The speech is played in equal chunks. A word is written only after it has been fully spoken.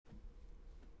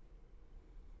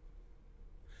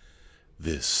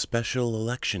This special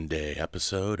Election Day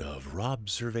episode of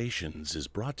Robservations is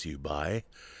brought to you by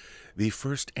the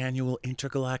first annual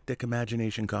Intergalactic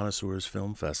Imagination Connoisseurs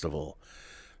Film Festival,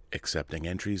 accepting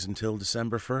entries until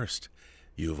December 1st.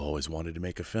 You've always wanted to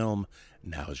make a film.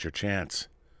 Now's your chance.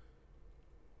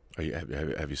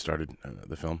 Have you started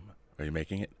the film? Are you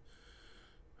making it?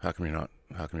 How come you're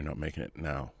not making it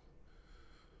now?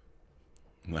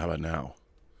 How about now?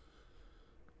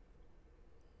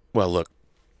 Well, look,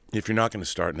 if you're not going to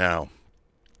start now,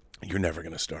 you're never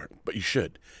going to start. But you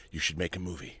should. You should make a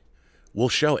movie. We'll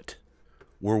show it.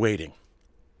 We're waiting.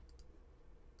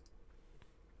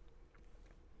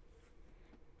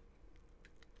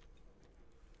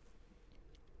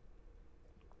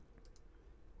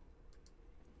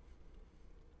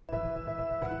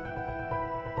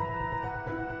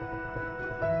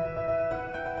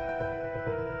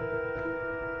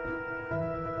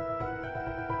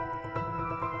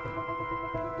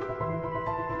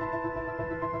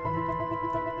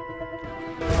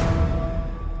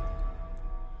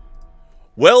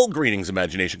 Well, greetings,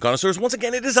 imagination connoisseurs. Once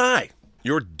again, it is I,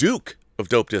 your Duke of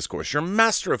Dope Discourse, your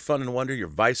master of fun and wonder, your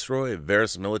viceroy of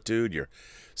verisimilitude, your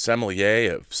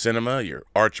sommelier of cinema, your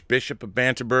archbishop of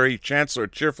Banterbury, chancellor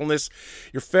of cheerfulness,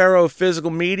 your pharaoh of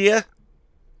physical media,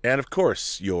 and, of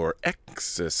course, your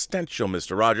existential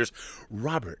Mr. Rogers,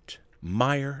 Robert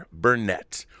Meyer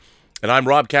Burnett. And I'm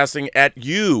broadcasting at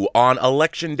you on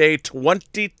Election Day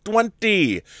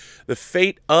 2020. The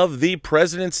fate of the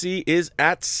presidency is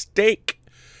at stake.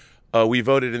 We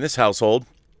voted in this household.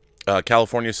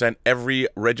 California sent every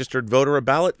registered voter a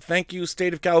ballot. Thank you,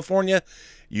 state of California.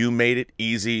 You made it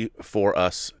easy for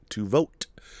us to vote.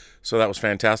 So that was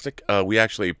fantastic. We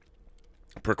actually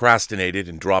procrastinated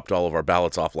and dropped all of our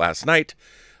ballots off last night,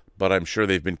 but I'm sure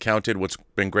they've been counted. What's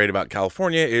been great about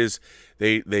California is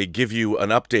they give you an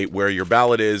update where your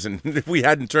ballot is, and if we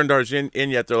hadn't turned ours in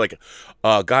yet, they're like,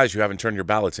 guys, you haven't turned your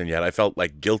ballots in yet. I felt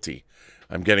like guilty.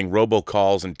 I'm getting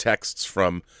robocalls and texts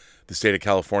from the state of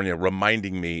California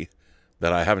reminding me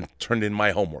that I haven't turned in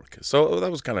my homework. So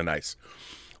that was kind of nice.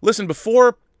 Listen,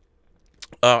 before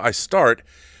I start,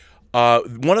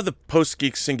 one of the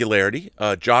Post-Geek Singularity,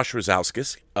 Josh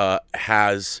Rosowskis,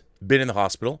 has been in the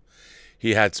hospital.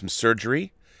 He had some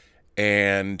surgery,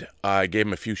 and I gave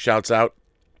him a few shouts out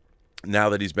now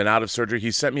that he's been out of surgery.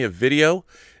 He sent me a video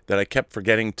that I kept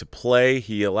forgetting to play.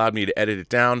 He allowed me to edit it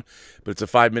down, but it's a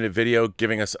 5-minute video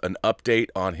giving us an update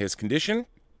on his condition.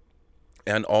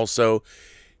 And also,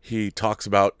 he talks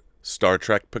about Star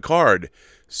Trek Picard.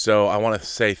 So I want to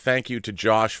say thank you to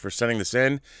Josh for sending this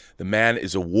in. The man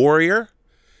is a warrior,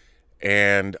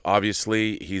 and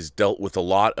obviously he's dealt with a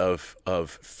lot of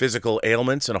physical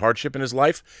ailments and hardship in his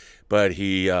life. But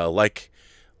he, like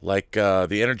the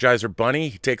Energizer Bunny,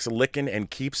 he takes a licking and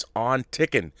keeps on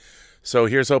ticking. So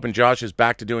here's hoping Josh is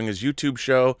back to doing his YouTube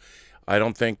show. I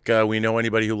don't think we know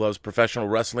anybody who loves professional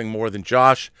wrestling more than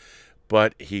Josh,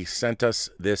 but he sent us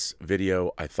this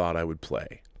video I thought I would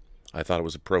play. I thought it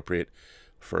was appropriate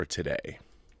for today.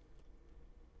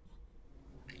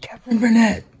 Captain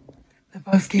Burnett, the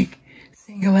Post-Geek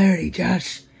Singularity,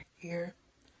 Josh here.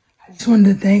 I just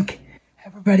wanted to thank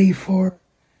everybody for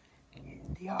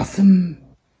the awesome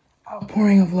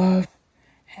outpouring of love,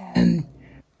 and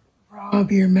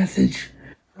Rob, your message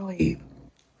really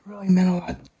meant a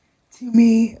lot to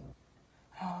me.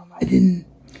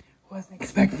 Wasn't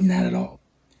expecting that at all.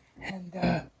 And,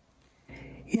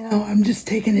 I'm just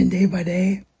taking it day by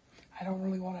day. I don't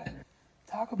really want to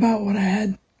talk about what I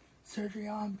had surgery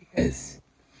on because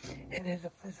it is a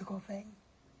physical thing.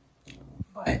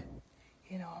 But,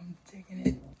 I'm taking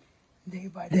it day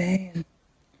by day and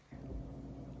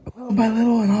little by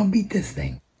little, and I'll beat this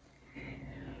thing.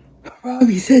 Rob,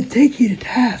 you said take you to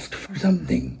task for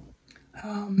something.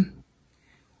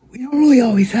 We don't really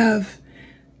always have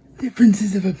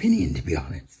differences of opinion, to be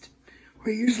honest.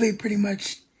 We're usually pretty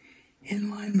much in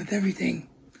line with everything.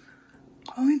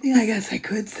 Only thing I guess I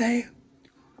could say,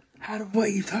 out of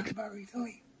what you've talked about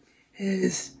recently,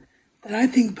 is that I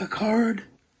think Picard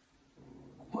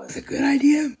was a good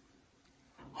idea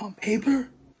on paper.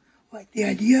 Like the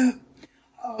idea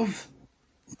of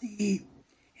the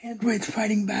androids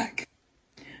fighting back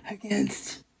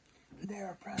against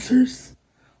their oppressors.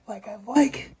 Like, I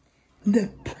like the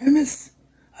premise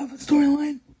of a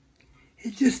storyline.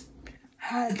 It just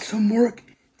had some work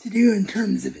to do in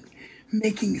terms of it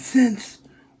making sense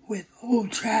with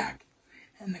old track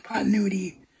and the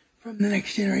continuity from the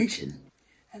Next Generation.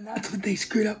 And that's what they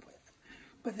screwed up with.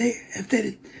 But if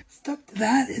they'd stuck to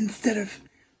that instead of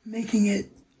making it,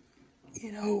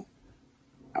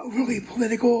 overly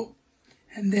political,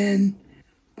 and then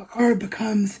Picard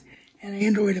becomes an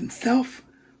android himself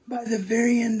by the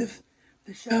very end of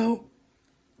the show,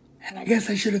 and I guess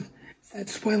I should have said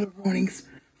spoiler warnings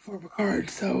for Picard,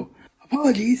 so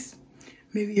apologies.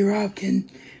 Maybe Rob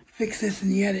can fix this in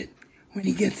the edit when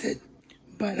he gets it.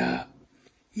 But,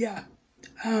 yeah.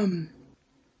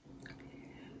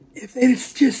 If they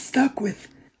just stuck with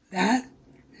that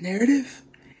narrative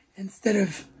instead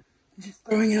of just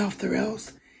throwing it off the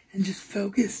rails and just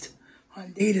focused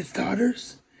on Data's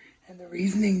daughters and the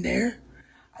reasoning there,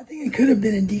 I think it could have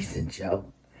been a decent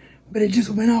show. But it just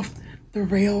went off the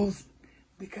rails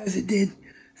because it did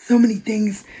so many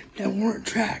things that weren't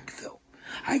tracked. So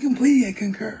I completely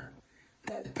concur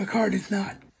that Picard is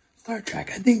not Star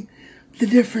Trek. I think the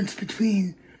difference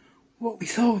between what we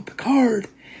saw with Picard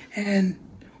and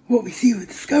what we see with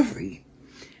Discovery,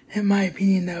 in my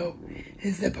opinion, though,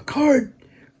 is that Picard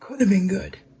could have been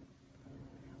good.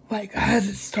 Like, as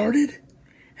it started, it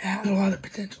had a lot of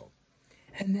potential.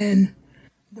 And then,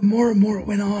 the more and more it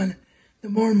went on, the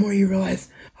more and more you realize,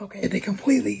 okay, they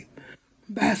completely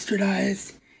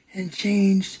bastardized and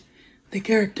changed the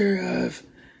character of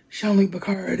Jean-Luc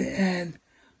Picard, and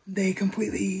they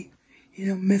completely,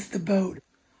 missed the boat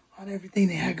on everything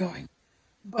they had going.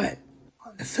 But,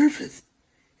 on the surface,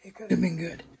 it could have been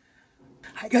good.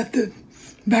 I got the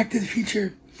Back to the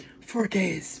Future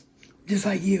 4Ks, just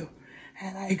like you.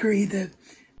 And I agree that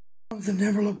films have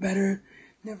never looked better,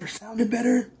 never sounded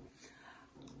better.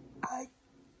 I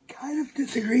kind of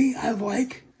disagree. I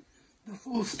like the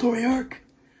full story arc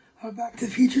of Back to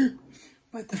the Future,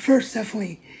 but the first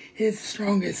definitely is the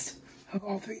strongest of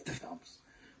all three of the films.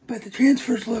 But the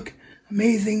transfers look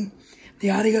amazing. The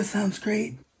audio sounds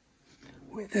great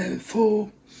with a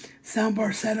full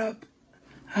soundbar setup.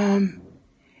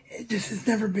 It just has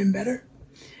never been better,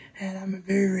 and I'm a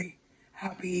very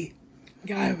happy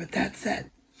guy with that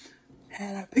set.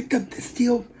 And I picked up the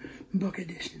Steel Book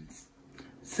editions.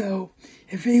 So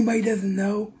if anybody doesn't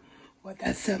know what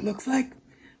that set looks like,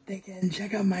 they can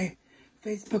check out my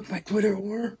Facebook, my Twitter,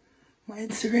 or my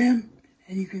Instagram,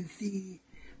 and you can see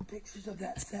pictures of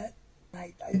that set.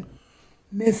 I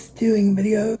miss doing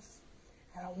videos,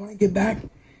 and I want to get back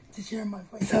to sharing my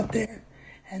voice out there.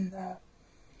 And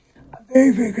I'm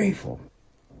very, very grateful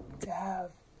to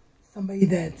have somebody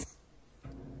that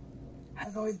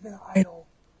has always been an idol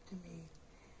to me,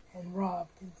 and Rob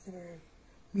consider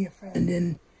me a friend,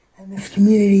 and this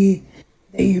community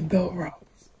that you built, Rob,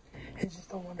 is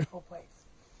just a wonderful place.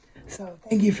 So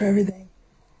thank you for everything,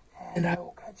 and I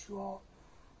will catch you all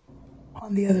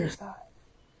on the other side.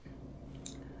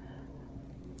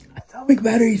 Atomic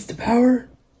batteries to power,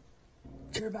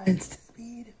 turbines to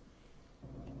speed,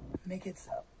 make it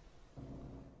so.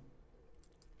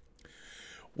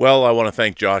 Well, I want to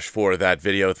thank Josh for that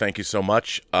video. Thank you so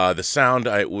much. The sound,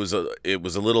 it was a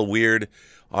little weird.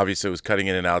 Obviously, it was cutting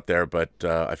in and out there, but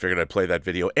I figured I'd play that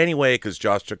video anyway because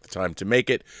Josh took the time to make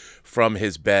it from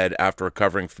his bed after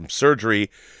recovering from surgery.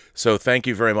 So thank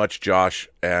you very much, Josh.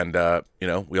 And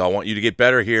we all want you to get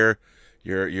better here.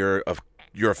 You're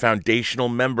a foundational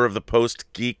member of the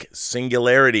Post-Geek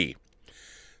Singularity.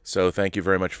 So thank you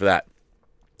very much for that.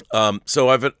 So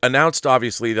I've announced,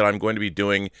 obviously, that I'm going to be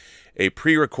doing a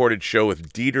pre-recorded show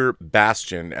with Dieter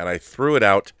Bastian, and I threw it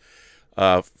out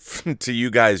to you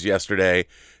guys yesterday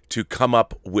to come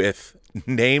up with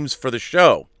names for the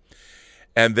show.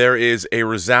 And there is a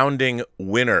resounding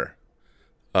winner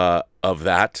of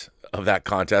that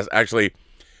contest. Actually,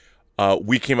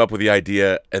 we came up with the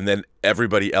idea, and then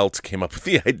everybody else came up with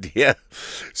the idea.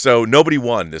 So nobody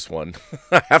won this one,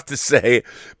 I have to say,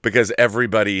 because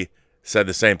everybody said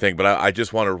the same thing. But I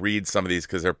just want to read some of these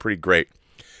because they're pretty great.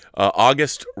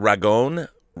 August Ragon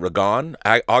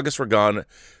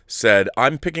said,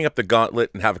 I'm picking up the gauntlet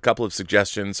and have a couple of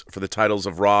suggestions for the titles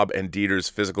of Rob and Dieter's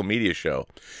physical media show.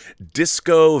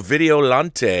 Disco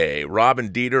Videolante, Rob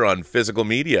and Dieter on physical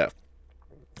media.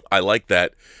 I like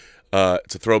that.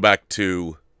 It's a throwback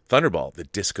to Thunderball, the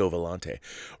Disco Volante.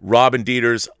 Rob and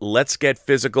Dieter's Let's Get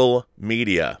Physical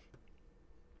Media.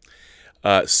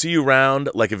 See You Round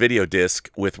Like a Video Disc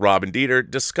with Rob and Dieter.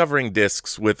 Discovering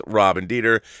Discs with Rob and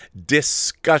Dieter.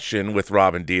 Discussion with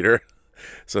Rob and Dieter.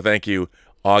 So thank you,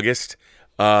 August.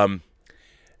 And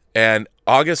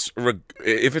August,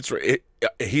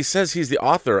 he says he's the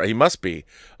author, he must be,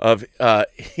 of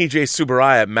E.J.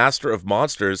 Subaraya, Master of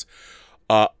Monsters.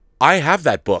 I have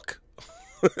that book.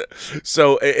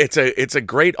 So it's a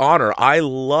great honor. I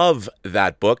love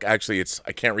that book. Actually,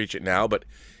 I can't reach it now, but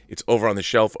it's over on the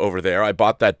shelf over there. I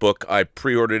bought that book. I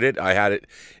pre-ordered it. I had it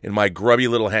in my grubby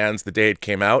little hands the day it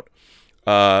came out.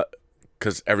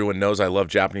 Because everyone knows I love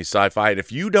Japanese sci-fi. And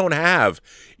if you don't have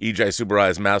E.J.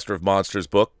 Subaraya's Master of Monsters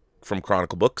book from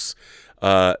Chronicle Books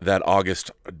that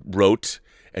August wrote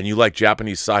and you like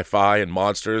Japanese sci-fi and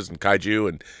monsters and kaiju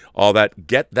and all that,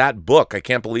 get that book. I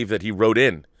can't believe that he wrote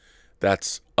in.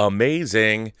 That's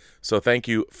amazing. So thank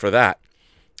you for that.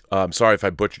 I'm sorry if I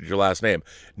butchered your last name.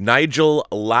 Nigel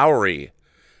Lowry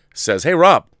says, hey,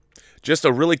 Rob, just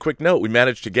a really quick note. We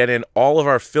managed to get in all of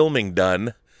our filming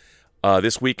done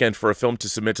this weekend for a film to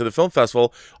submit to the film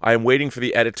festival. I am waiting for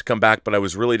the edit to come back, but I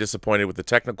was really disappointed with the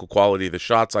technical quality of the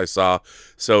shots I saw.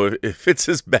 So if it's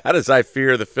as bad as I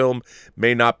fear, the film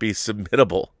may not be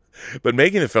submittable. But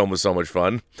making the film was so much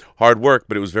fun. Hard work,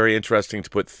 but it was very interesting to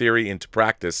put theory into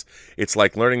practice. It's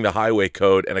like learning the highway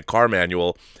code and a car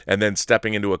manual and then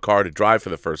stepping into a car to drive for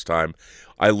the first time.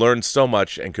 I learned so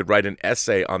much and could write an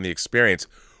essay on the experience,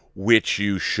 which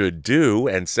you should do,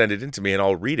 and send it in to me and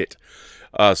I'll read it.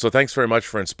 So thanks very much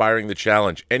for inspiring the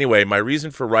challenge. Anyway, my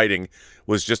reason for writing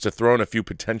was just to throw in a few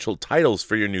potential titles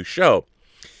for your new show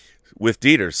with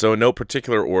Dieter. So in no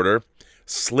particular order: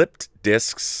 Slipped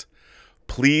Discs,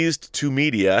 Pleased to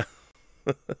Media,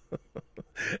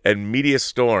 and Media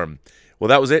Storm. Well,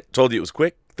 that was it. Told you it was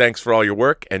quick. Thanks for all your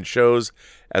work and shows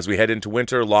as we head into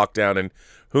winter, lockdown, and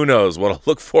who knows what I'll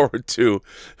look forward to.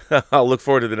 I'll look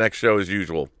forward to the next show as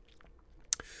usual.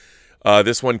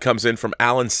 This one comes in from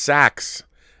Alan Sachs.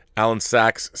 Alan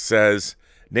Sachs says,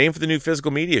 name for the new physical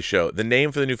media show. The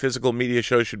name for the new physical media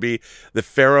show should be The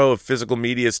Pharaoh of Physical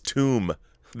Media's Tomb.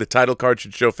 The title card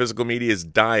should show physical media is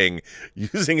dying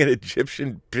using an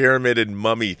Egyptian pyramid and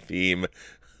mummy theme.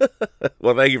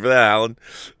 Well, thank you for that, Alan.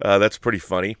 That's pretty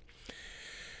funny.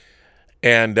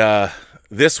 And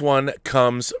this one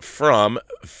comes from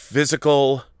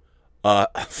Physical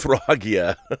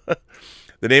Throgia.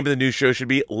 The name of the new show should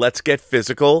be Let's Get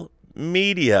Physical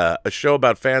Media, a show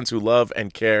about fans who love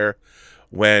and care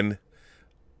when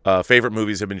favorite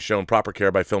movies have been shown proper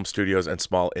care by film studios and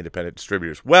small independent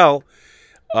distributors. Well,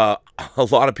 a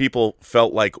lot of people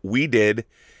felt like we did,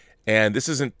 and this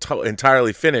isn't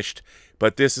entirely finished,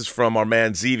 but this is from our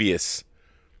man Zevius.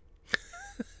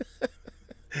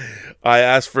 I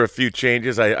asked for a few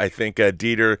changes. I think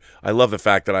Dieter, I love the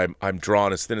fact that I'm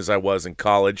drawn as thin as I was in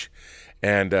college,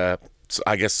 and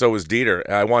I guess so is Dieter.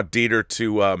 I want Dieter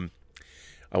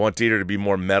to be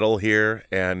more metal here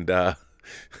and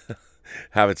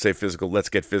have it say physical. Let's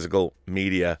Get Physical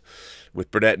Media with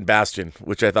Burnett and Bastian,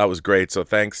 which I thought was great. So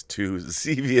thanks to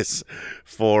Zevius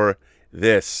for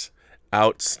this.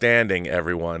 Outstanding,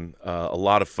 everyone. A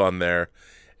lot of fun there,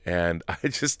 and I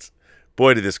just,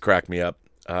 boy, did this crack me up.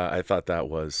 I thought that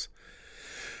was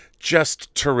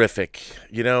just terrific.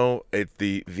 You know,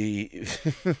 the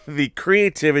the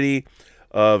creativity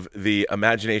of the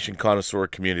imagination connoisseur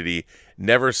community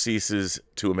never ceases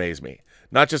to amaze me.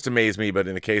 Not just amaze me, but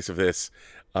in the case of this,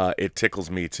 it tickles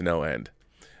me to no end.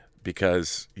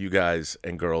 Because you guys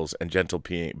and girls and gentle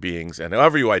beings, and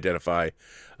however you identify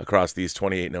across these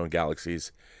 28 known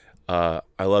galaxies, I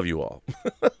love you all.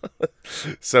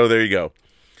 So there you go.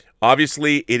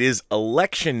 Obviously, it is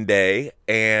election day,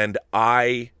 and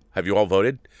have you all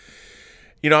voted?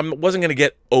 You know, I wasn't going to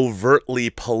get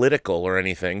overtly political or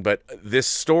anything, but this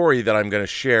story that I'm going to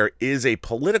share is a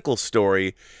political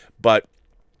story, but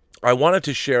I wanted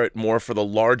to share it more for the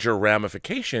larger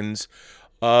ramifications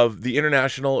of the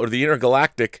international or the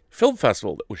intergalactic film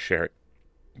festival that was shared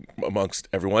amongst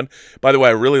everyone. By the way,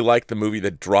 I really liked the movie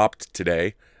that dropped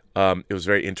today. It was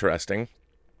very interesting,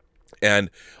 and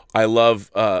I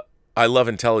love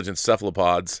intelligent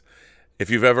cephalopods. If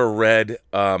you've ever read,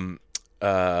 why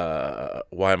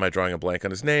am I drawing a blank on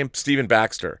his name? Stephen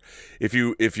Baxter. If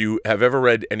you have ever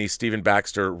read any Stephen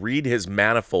Baxter, read his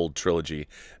Manifold trilogy: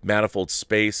 Manifold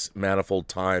Space, Manifold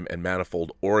Time, and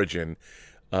Manifold Origin.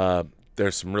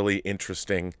 There's some really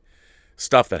interesting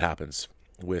stuff that happens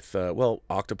with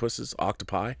octopuses,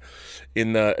 octopi,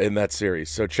 in that series.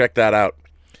 So check that out.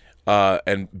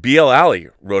 And B.L. Alley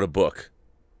wrote a book.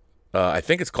 I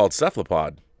think it's called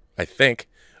Cephalopod.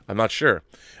 I'm not sure,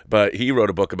 but he wrote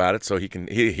a book about it, so he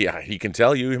can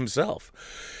tell you himself.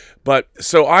 But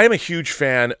so I am a huge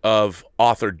fan of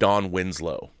author Don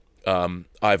Winslow.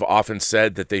 I've often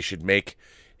said that they should make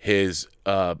his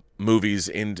movies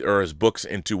or his books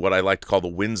into what I like to call the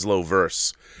Winslow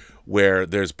verse, where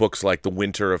there's books like The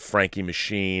Winter of Frankie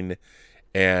Machine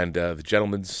and The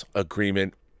Gentleman's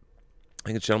Agreement. I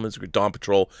think it's Gentleman's Agreement, Dawn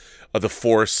Patrol. The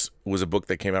Force was a book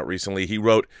that came out recently. He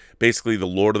wrote basically the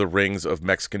Lord of the Rings of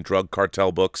Mexican drug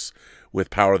cartel books with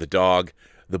Power of the Dog,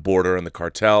 The Border, and The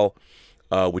Cartel,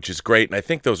 which is great. And I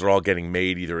think those are all getting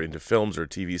made either into films or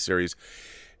TV series.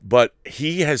 But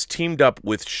he has teamed up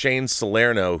with Shane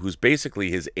Salerno, who's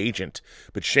basically his agent.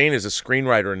 But Shane is a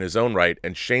screenwriter in his own right,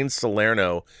 and Shane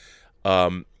Salerno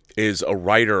is a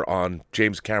writer on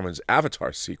James Cameron's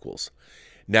Avatar sequels.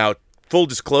 Now, full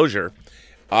disclosure,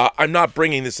 I'm not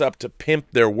bringing this up to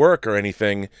pimp their work or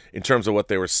anything in terms of what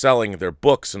they were selling, their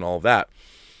books and all that,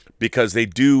 because they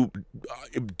do.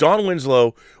 Don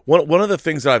Winslow, one of the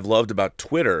things that I've loved about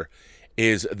Twitter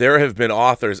is there have been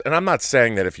authors, and I'm not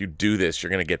saying that if you do this, you're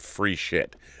going to get free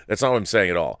shit. That's not what I'm saying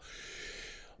at all.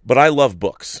 But I love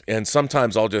books, and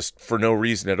sometimes I'll just, for no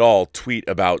reason at all, tweet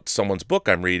about someone's book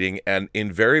I'm reading, and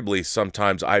invariably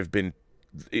sometimes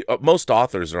most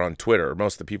authors are on Twitter,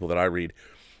 most of the people that I read,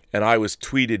 and I was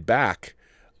tweeted back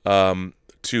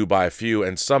to by a few,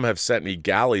 and some have sent me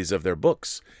galleys of their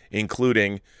books,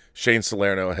 including Shane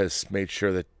Salerno has made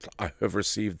sure that I have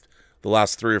received the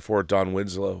last 3 or 4 Don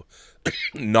Winslow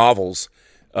novels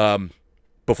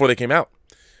before they came out,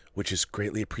 which is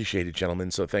greatly appreciated,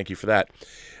 gentlemen, so thank you for that.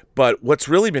 But what's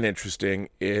really been interesting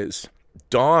is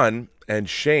Don and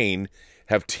Shane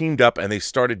have teamed up, and they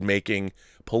started making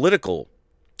political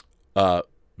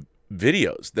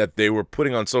videos that they were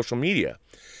putting on social media.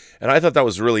 And I thought that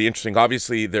was really interesting.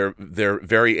 Obviously, they're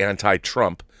very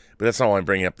anti-Trump, but that's not why I'm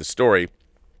bringing up the story.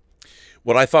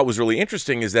 What I thought was really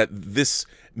interesting is that this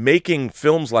making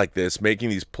films like this, making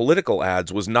these political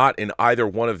ads, was not in either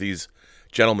one of these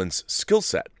gentlemen's skill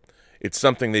set. It's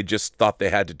something they just thought they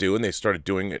had to do, and they started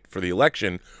doing it for the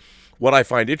election. What I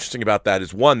find interesting about that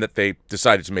is, one, that they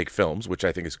decided to make films, which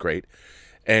I think is great,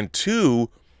 and two,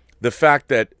 the fact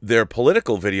that their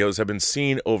political videos have been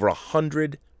seen over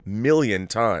 100 million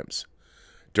times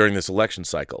during this election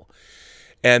cycle.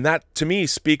 And that, to me,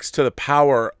 speaks to the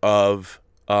power of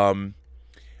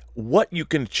what you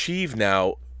can achieve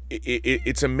now.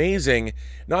 It's amazing.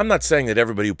 Now, I'm not saying that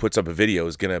everybody who puts up a video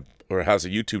is going to, or has a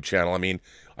YouTube channel. I mean,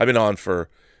 I've been on for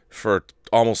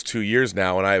almost 2 years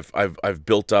now, and I've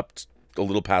built up a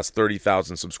little past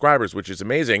 30,000 subscribers, which is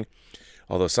amazing.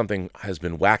 Although something has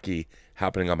been wacky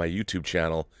happening on my YouTube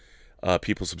channel.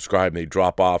 People subscribe and they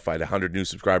drop off. I had 100 new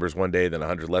subscribers one day, then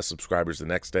 100 less subscribers the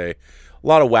next day. A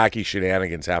lot of wacky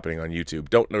shenanigans happening on YouTube.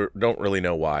 Don't really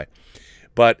know why.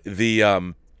 But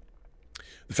the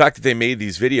fact that they made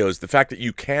these videos, the fact that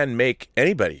you can make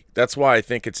anybody, that's why I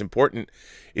think it's important,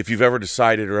 if you've ever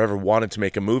decided or ever wanted to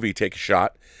make a movie, take a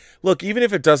shot. Look, even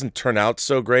if it doesn't turn out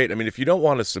so great, I mean, if you don't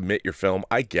want to submit your film,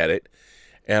 I get it.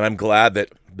 And I'm glad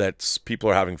that people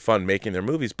are having fun making their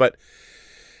movies. But,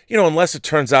 you know, unless it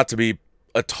turns out to be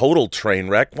a total train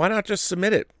wreck, why not just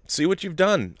submit it? See what you've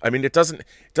done. I mean, it doesn't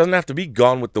have to be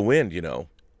Gone with the Wind, you know.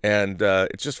 And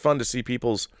it's just fun to see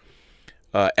people's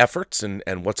efforts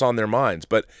and what's on their minds.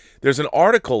 But there's an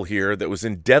article here that was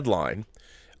in Deadline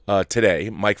today.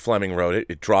 Mike Fleming wrote it.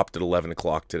 It dropped at 11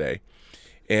 o'clock today.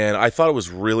 And I thought it was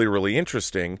really, really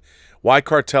interesting. Why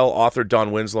Cartel author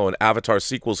Don Winslow and Avatar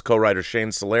sequels co-writer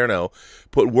Shane Salerno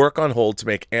put work on hold to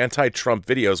make anti-Trump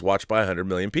videos watched by 100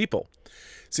 million people.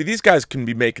 See, these guys can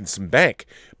be making some bank.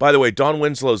 By the way, Don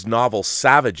Winslow's novel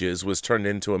Savages was turned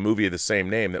into a movie of the same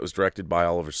name that was directed by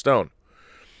Oliver Stone.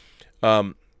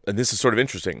 And this is sort of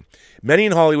interesting. Many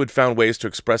in Hollywood found ways to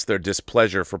express their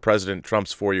displeasure for President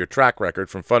Trump's 4-year track record,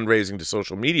 from fundraising to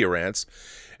social media rants.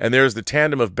 And there's the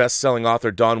tandem of best-selling author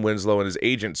Don Winslow and his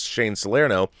agent Shane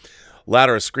Salerno,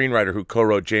 latter a screenwriter who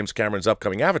co-wrote James Cameron's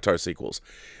upcoming Avatar sequels.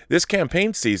 This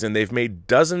campaign season, they've made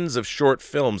dozens of short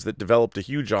films that developed a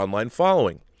huge online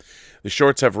following. The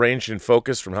shorts have ranged in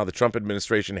focus from how the Trump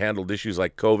administration handled issues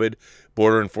like COVID,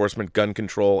 border enforcement, gun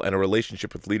control, and a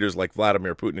relationship with leaders like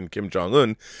Vladimir Putin and Kim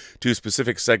Jong-un, to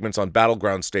specific segments on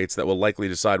battleground states that will likely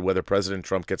decide whether President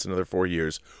Trump gets another 4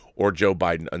 years or Joe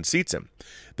Biden unseats him.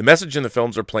 The message in the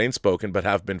films are plain-spoken but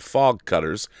have been fog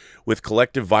cutters, with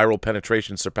collective viral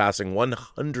penetration surpassing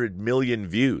 100 million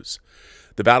views.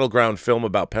 The battleground film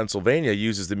about Pennsylvania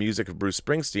uses the music of Bruce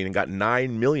Springsteen and got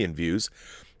 9 million views.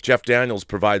 Jeff Daniels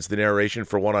provides the narration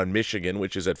for one on Michigan,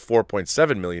 which is at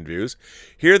 4.7 million views.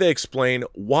 Here they explain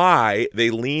why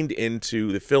they leaned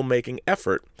into the filmmaking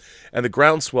effort and the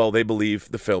groundswell they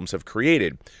believe the films have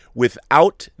created,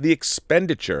 without the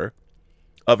expenditure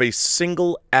of a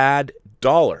single ad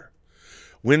dollar.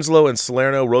 Winslow and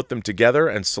Salerno wrote them together,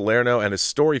 and Salerno and his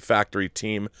Story Factory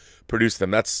team produced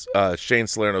them. That's Shane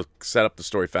Salerno set up the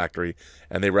Story Factory,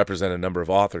 and they represent a number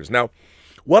of authors. Now,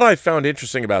 what I found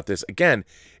interesting about this, again,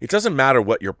 it doesn't matter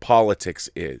what your politics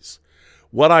is.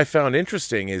 What I found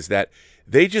interesting is that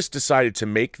they just decided to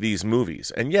make these movies.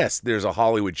 And yes, there's a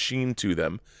Hollywood sheen to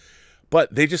them,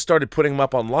 but they just started putting them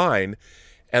up online.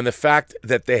 And the fact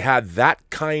that they had that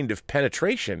kind of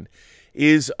penetration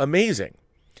is amazing.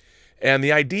 And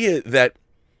the idea that,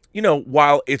 you know,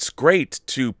 while it's great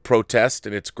to protest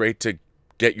and it's great to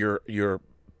get your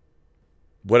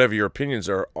whatever your opinions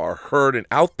are heard and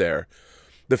out there,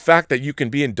 the fact that you can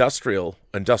be industrious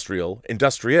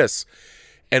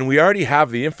And we already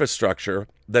have the infrastructure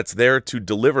that's there to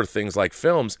deliver things like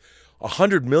films.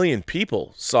 100 million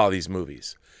people saw these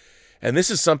movies. And this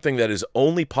is something that is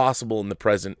only possible in the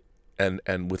present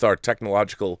and with our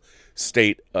technological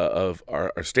state of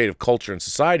our state of culture and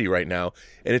society right now.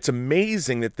 And it's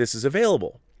amazing that this is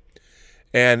available.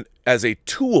 And as a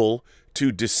tool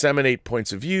to disseminate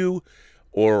points of view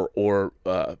or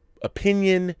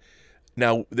opinion.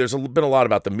 Now, there's been a lot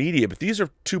about the media, but these are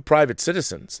two private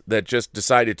citizens that just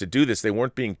decided to do this. They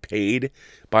weren't being paid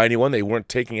by anyone. They weren't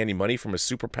taking any money from a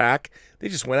super PAC. They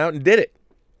just went out and did it.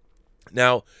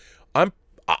 Now,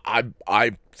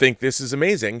 I think this is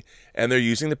amazing, and they're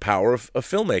using the power of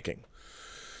filmmaking.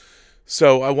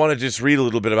 So I want to just read a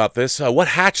little bit about this. What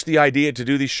hatched the idea to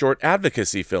do these short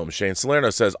advocacy films? Shane Salerno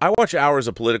says, I watch hours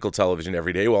of political television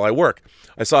every day while I work.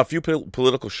 I saw a few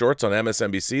political shorts on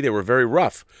MSNBC. They were very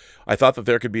rough. I thought that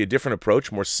there could be a different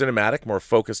approach, more cinematic, more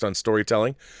focused on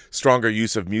storytelling, stronger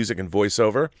use of music and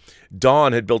voiceover.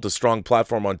 Dawn had built a strong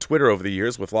platform on Twitter over the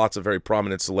years with lots of very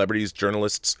prominent celebrities,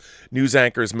 journalists, news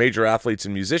anchors, major athletes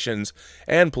and musicians,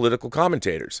 and political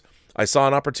commentators. I saw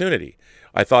an opportunity.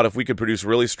 I thought if we could produce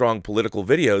really strong political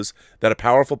videos, that a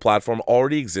powerful platform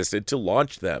already existed to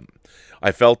launch them.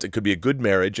 I felt it could be a good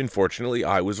marriage, and fortunately,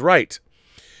 I was right.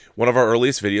 One of our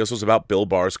earliest videos was about Bill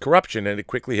Barr's corruption, and it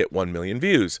quickly hit 1 million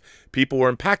views. People were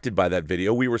impacted by that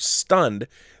video. We were stunned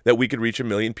that we could reach 1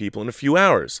 million people in a few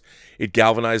hours. It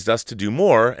galvanized us to do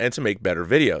more and to make better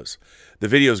videos. The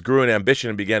videos grew in ambition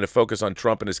and began to focus on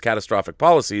Trump and his catastrophic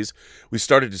policies. We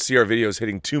started to see our videos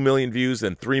hitting 2 million views,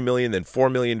 then 3 million, then 4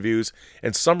 million views,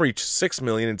 and some reached 6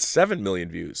 million and 7 million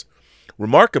views.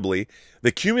 Remarkably,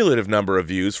 the cumulative number of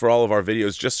views for all of our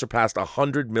videos just surpassed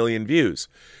 100 million views.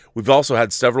 We've also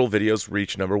had several videos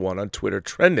reach #1 on Twitter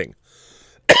trending.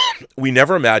 We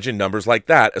never imagined numbers like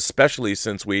that, especially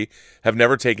since we have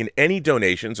never taken any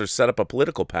donations or set up a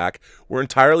political PAC. We're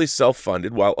entirely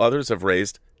self-funded, while others have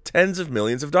raised tens of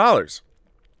millions of dollars.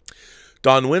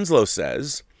 Don Winslow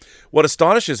says, what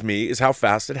astonishes me is how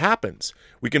fast it happens.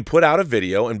 We can put out a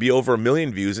video and be over 1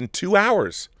 million views in 2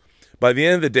 hours. By the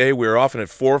end of the day, we're often at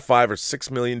 4, 5, or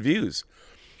 6 million views.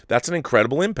 That's an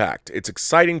incredible impact. It's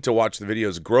exciting to watch the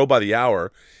videos grow by the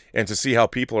hour and to see how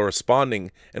people are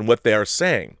responding and what they are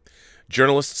saying.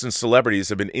 Journalists and celebrities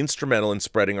have been instrumental in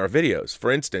spreading our videos.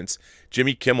 For instance,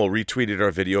 Jimmy Kimmel retweeted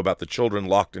our video about the children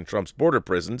locked in Trump's border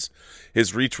prisons.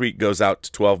 His retweet goes out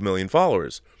to 12 million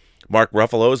followers. Mark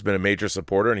Ruffalo has been a major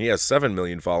supporter, and he has 7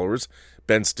 million followers.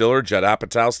 Ben Stiller, Judd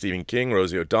Apatow, Stephen King,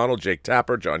 Rosie O'Donnell, Jake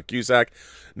Tapper, John Cusack,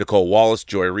 Nicole Wallace,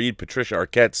 Joy Reid, Patricia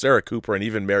Arquette, Sarah Cooper, and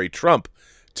even Mary Trump,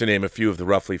 to name a few of the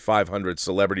roughly 500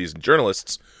 celebrities and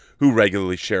journalists who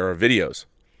regularly share our videos.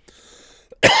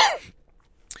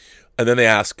 And then they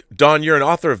ask, Don, you're an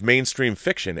author of mainstream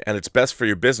fiction, and it's best for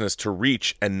your business to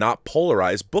reach and not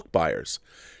polarize book buyers.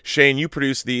 Shane, you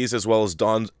produce these as well as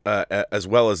Don's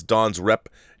Rep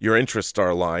Your Interest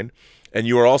Star line, and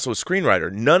you are also a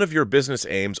screenwriter. None of your business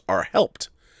aims are helped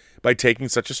by taking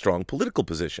such a strong political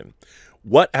position.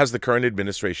 What has the current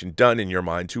administration done in your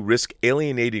mind to risk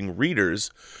alienating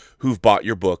readers who've bought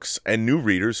your books and new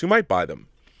readers who might buy them?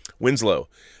 Winslow,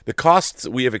 the costs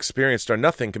that we have experienced are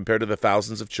nothing compared to the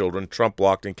thousands of children Trump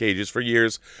locked in cages for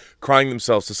years, crying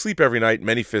themselves to sleep every night,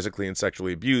 many physically and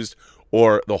sexually abused,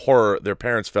 or the horror their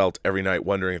parents felt every night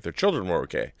wondering if their children were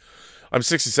okay. I'm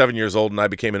 67 years old, and I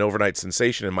became an overnight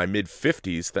sensation in my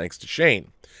mid-50s thanks to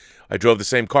Shane. I drove the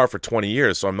same car for 20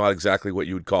 years, so I'm not exactly what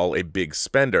you would call a big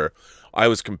spender. I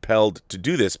was compelled to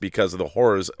do this because of the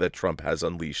horrors that Trump has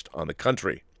unleashed on the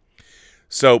country.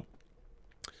 So,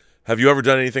 have you ever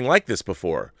done anything like this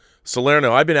before?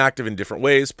 Salerno, I've been active in different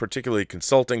ways, particularly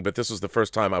consulting, but this was the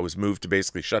first time I was moved to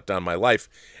basically shut down my life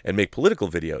and make political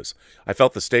videos. I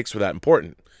felt the stakes were that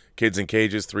important. Kids in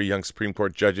cages, 3 young Supreme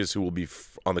Court judges who will be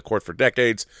on the court for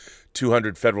decades,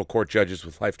 200 federal court judges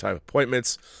with lifetime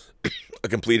appointments, a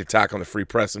complete attack on the free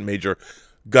press and major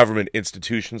government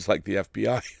institutions like the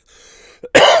FBI.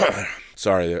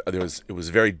 Sorry, it was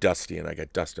very dusty, and I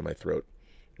got dust in my throat.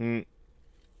 The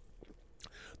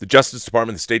Justice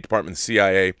Department, the State Department, the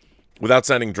CIA. Without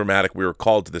sounding dramatic, we were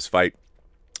called to this fight.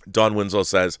 Don Winslow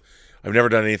says, I've never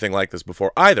done anything like this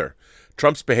before either.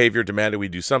 Trump's behavior demanded we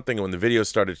do something, and when the videos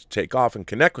started to take off and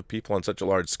connect with people on such a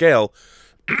large scale,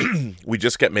 we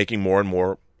just kept making more and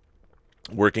more,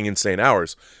 working insane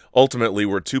hours. Ultimately,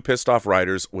 we're 2 pissed-off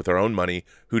writers with our own money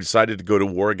who decided to go to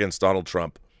war against Donald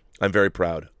Trump. I'm very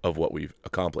proud of what we've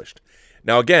accomplished.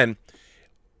 Now, again,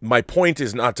 my point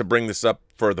is not to bring this up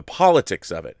for the politics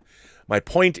of it. My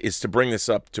point is to bring this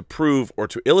up to prove or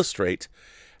to illustrate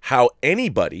how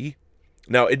anybody,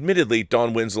 Now, admittedly,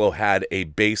 Don Winslow had a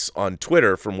base on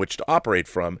Twitter from which to operate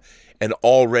from and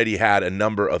already had a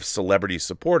number of celebrity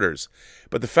supporters.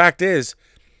 But the fact is,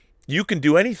 you can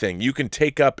do anything. You can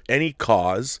take up any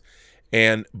cause,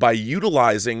 and by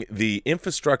utilizing the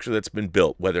infrastructure that's been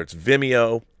built, whether it's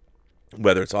Vimeo,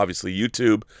 whether it's obviously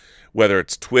YouTube, whether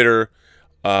it's Twitter,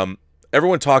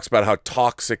 everyone talks about how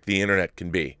toxic the internet can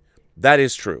be. That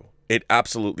is true. It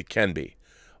absolutely can be.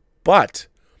 But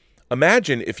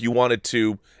imagine if you wanted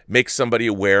to make somebody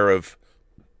aware of,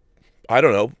 I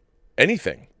don't know,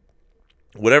 anything.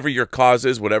 Whatever your cause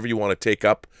is, whatever you want to take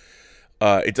up,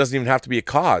 it doesn't even have to be a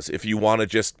cause. If you want to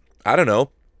just, I don't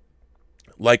know,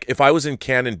 like if I was in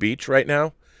Cannon Beach right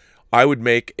now, I would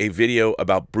make a video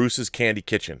about Bruce's Candy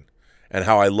Kitchen and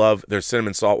how I love their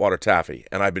cinnamon saltwater taffy.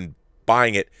 And I've been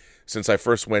buying it since I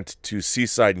first went to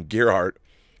Seaside and Gearhart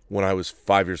when I was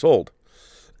 5 years old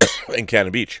in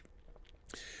Cannon Beach.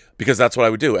 Because that's what I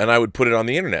would do. And I would put it on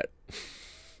the internet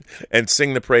and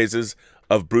sing the praises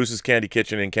of Bruce's Candy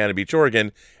Kitchen in Cannon Beach,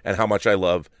 Oregon, and how much I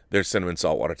love their cinnamon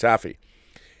saltwater taffy.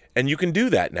 And you can do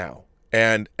that now.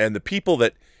 And the people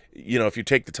that, you know, if you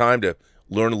take the time to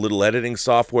learn a little editing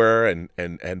software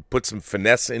and put some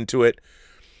finesse into it,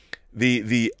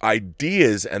 the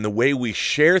ideas and the way we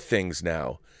share things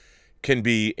now can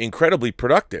be incredibly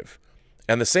productive.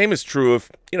 And the same is true of,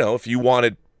 you know, if you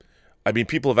wanted, I mean,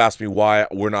 people have asked me why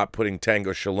we're not putting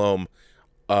Tango Shalom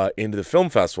into the film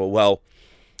festival. Well,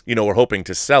 you know, we're hoping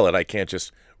to sell it. I can't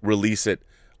just release it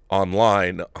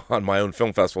online on my own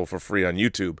film festival for free on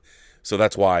YouTube. So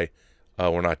that's why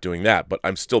we're not doing that. But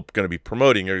I'm still going to be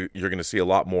promoting. You're going to see a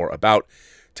lot more about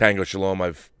Tango Shalom.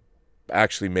 I've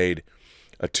actually made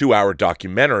a 2-hour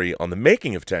documentary on the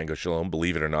making of Tango Shalom,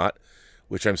 believe it or not,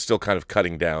 which I'm still kind of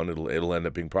cutting down. It'll end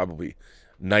up being probably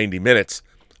 90 minutes.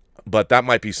 But that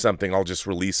might be something I'll just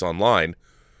release online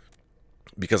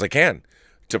because I can,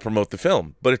 to promote the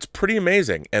film. But it's pretty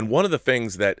amazing. And one of the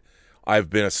things that I've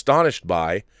been astonished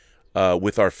by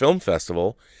with our film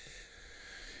festival,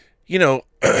 you know,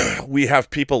 we have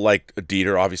people like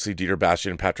Dieter, obviously Dieter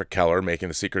Bastian and Patrick Keller making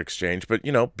The Secret Exchange. But,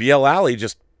 you know, BL Alley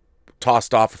just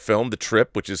tossed off a film, The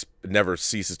Trip, which never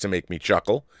ceases to make me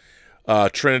chuckle.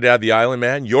 Trinidad the Island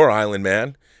Man, Your Island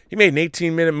Man. He made an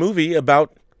 18-minute movie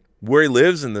about where he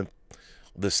lives and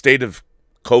the state of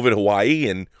COVID Hawaii.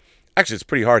 And actually, it's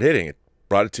pretty hard-hitting. It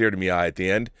brought a tear to my eye at the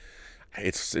end.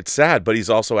 It's sad, but he's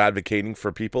also advocating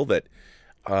for people that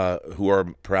who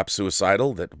are perhaps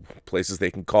suicidal, that places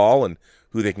they can call and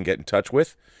who they can get in touch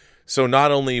with. So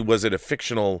not only was it a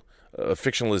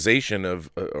fictionalization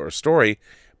of or a story,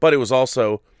 but it was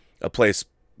also a place,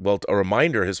 well, a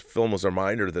reminder. His film was a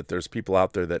reminder that there's people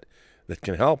out there that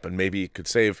can help, and maybe it could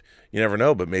save, you never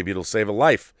know, but maybe it'll save a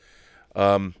life.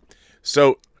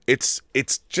 So it's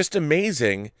just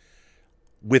amazing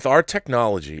with our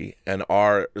technology and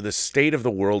the state of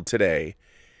the world today,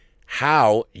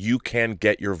 how you can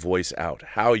get your voice out,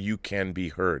 how you can be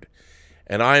heard.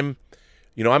 And I'm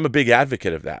a big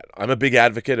advocate of that. I'm a big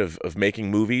advocate of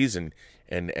making movies and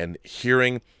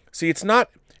hearing. See, it's not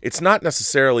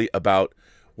necessarily about,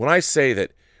 when I say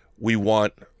that we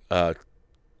want to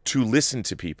listen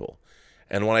to people,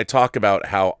 and when I talk about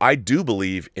how I do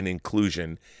believe in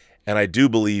inclusion and I do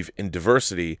believe in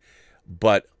diversity,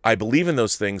 but I believe in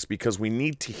those things because we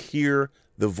need to hear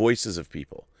the voices of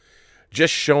people.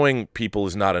 Just showing people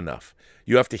is not enough.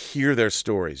 You have to hear their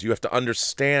stories. You have to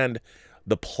understand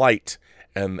the plight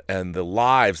and the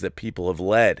lives that people have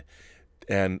led.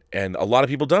 And a lot of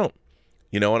people don't.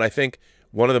 You know, and I think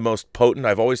one of the most potent,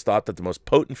 I've always thought that the most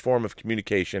potent form of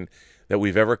communication that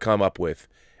we've ever come up with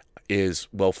is,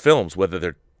 well, films, whether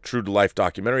they're true-to-life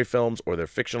documentary films or they're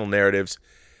fictional narratives.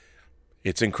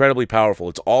 It's incredibly powerful.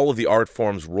 It's all of the art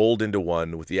forms rolled into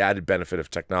one with the added benefit of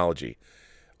technology.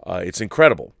 It's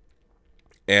incredible.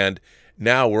 And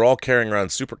now we're all carrying around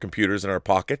supercomputers in our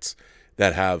pockets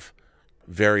that have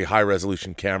very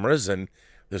high-resolution cameras, and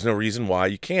there's no reason why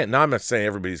you can't. Now, I'm not saying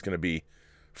everybody's going to be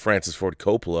Francis Ford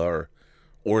Coppola or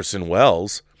Orson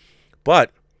Welles,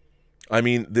 but I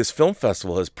mean, this film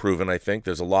festival has proven, I think,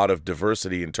 there's a lot of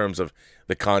diversity in terms of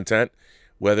the content,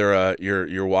 whether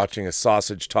you're watching a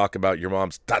sausage talk about your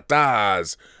mom's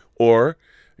tatas, or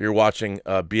you're watching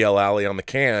BL Alley on the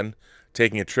can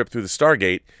taking a trip through the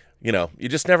Stargate. You know, you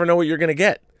just never know what you're going to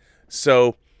get.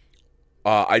 So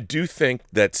I do think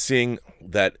that seeing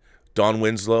that Don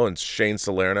Winslow and Shane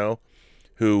Salerno,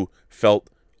 who felt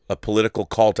a political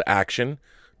call to action,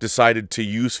 decided to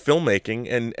use filmmaking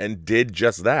and did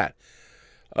just that.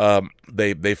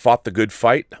 They fought the good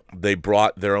fight. They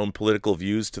brought their own political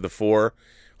views to the fore.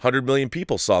 100 million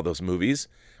people saw those movies.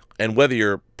 And whether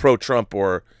you're pro-Trump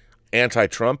or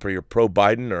anti-Trump or you're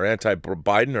pro-Biden or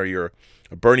anti-Biden or you're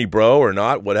a Bernie bro or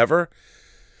not, whatever.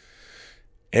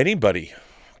 Anybody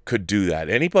could do that.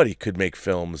 Anybody could make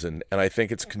films, and I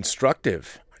think it's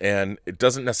constructive. And it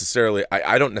doesn't necessarily,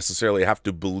 I don't necessarily have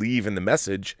to believe in the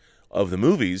message of the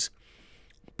movies,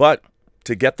 but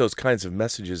to get those kinds of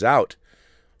messages out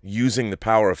using the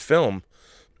power of film,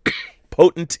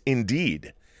 potent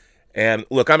indeed. And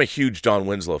look, I'm a huge Don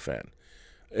Winslow fan.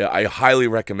 I highly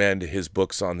recommend his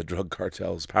books on the drug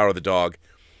cartels, Power of the Dog,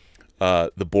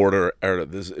 The Border, or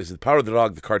is it Power of the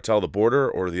Dog, The Cartel, The Border,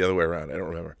 or the other way around? I don't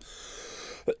remember.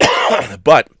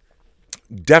 But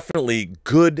definitely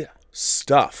good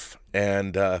stuff.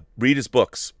 And read his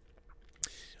books.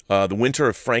 The Winter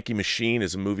of Frankie Machine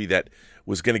is a movie that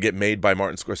was going to get made by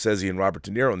Martin Scorsese and Robert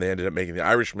De Niro, and they ended up making The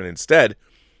Irishman instead.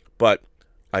 But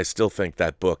I still think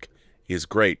that book is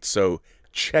great. So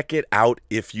check it out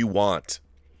if you want.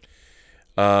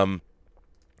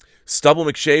 Stubble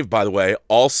McShave, by the way,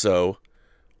 also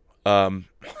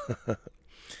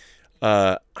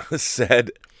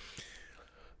said,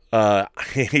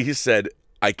 he said,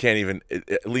 I can't even,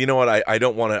 you know what, I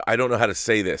don't know how to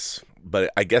say this,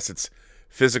 but I guess it's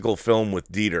physical film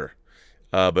with Dieter.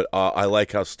 But I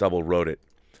like how Stubble wrote it.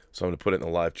 So I'm going to put it in the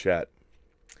live chat.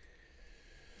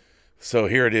 So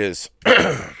here it is.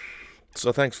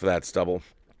 So thanks for that, Stubble.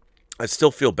 I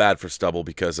still feel bad for Stubble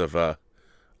because of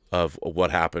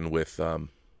what happened with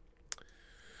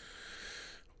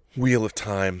Wheel of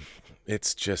Time.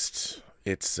 It's just,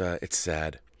 it's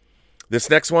sad. This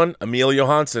next one, Emil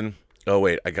Johansson. Oh,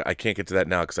 wait, I can't get to that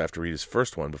now because I have to read his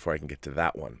first one before I can get to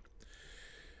that one.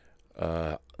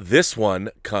 This one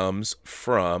comes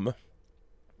from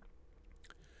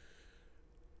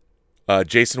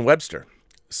Jason Webster.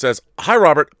 Says, "Hi,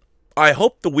 Robert. I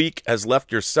hope the week has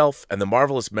left yourself and the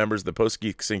marvelous members of the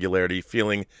Post-Geek Singularity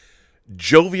feeling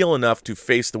jovial enough to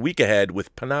face the week ahead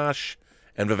with panache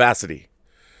and vivacity.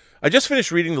 I just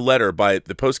finished reading the letter by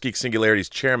the Post-Geek Singularity's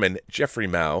chairman, Jeffrey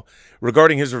Mao,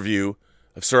 regarding his review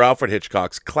of Sir Alfred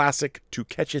Hitchcock's classic To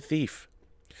Catch a Thief.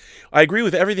 I agree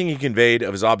with everything he conveyed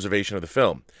of his observation of the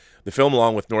film. The film,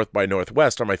 along with North by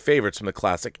Northwest, are my favorites from the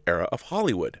classic era of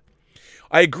Hollywood.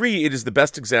 I agree it is the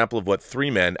best example of what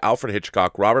three men, Alfred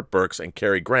Hitchcock, Robert Burks, and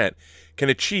Cary Grant, can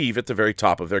achieve at the very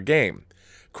top of their game.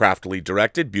 Craftily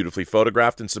directed, beautifully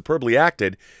photographed, and superbly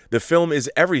acted, the film is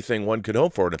everything one could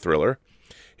hope for in a thriller.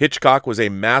 Hitchcock was a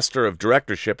master of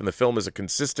directorship, and the film is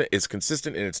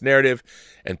consistent in its narrative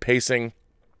and pacing,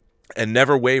 and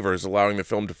never wavers, allowing the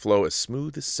film to flow as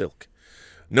smooth as silk.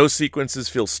 No sequences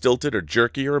feel stilted or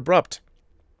jerky or abrupt.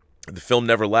 The film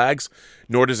never lags,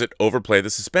 nor does it overplay the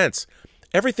suspense.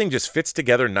 Everything just fits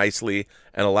together nicely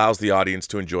and allows the audience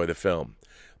to enjoy the film.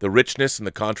 The richness and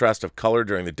the contrast of color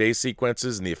during the day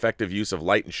sequences and the effective use of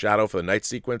light and shadow for the night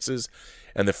sequences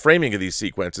and the framing of these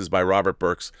sequences by Robert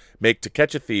Burks make To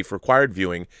Catch a Thief required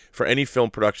viewing for any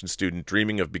film production student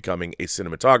dreaming of becoming a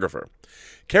cinematographer.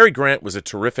 Cary Grant was a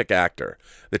terrific actor.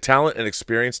 The talent and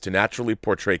experience to naturally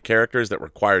portray characters that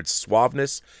required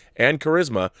suaveness and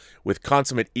charisma with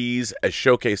consummate ease as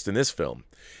showcased in this film.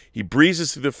 He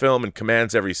breezes through the film and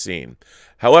commands every scene.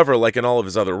 However, like in all of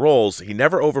his other roles, he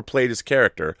never overplayed his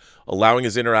character, allowing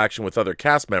his interaction with other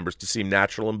cast members to seem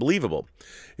natural and believable.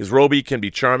 His Roby can be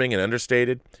charming and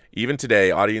understated. Even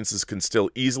today, audiences can still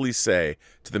easily say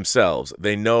to themselves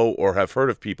they know or have heard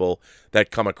of people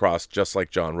that come across just like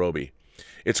John Roby.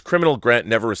 It's criminal Grant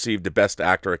never received a Best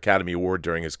Actor Academy Award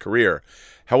during his career.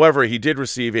 However, he did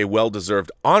receive a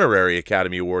well-deserved honorary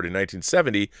Academy Award in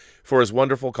 1970 for his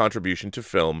wonderful contribution to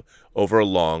film over a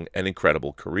long and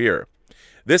incredible career.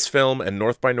 This film and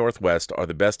North by Northwest are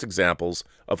the best examples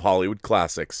of Hollywood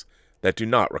classics that do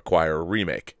not require a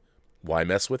remake. Why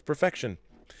mess with perfection?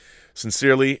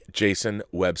 Sincerely, Jason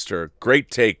Webster. Great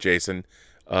take, Jason.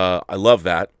 I love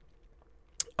that.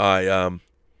 Thank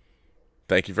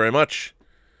you very much.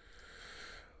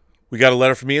 We got a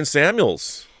letter from Ian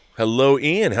Samuels. Hello,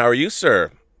 Ian. How are you,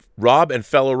 sir? Rob and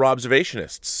fellow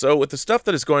Robservationists. So with the stuff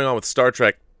that is going on with Star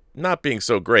Trek not being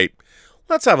so great,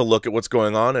 let's have a look at what's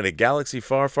going on in a galaxy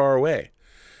far, far away.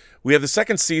 We have the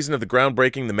second season of the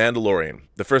groundbreaking The Mandalorian.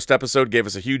 The first episode gave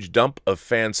us a huge dump of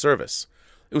fan service.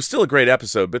 It was still a great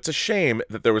episode, but it's a shame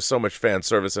that there was so much fan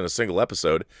service in a single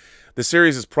episode. The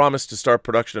series is promised to start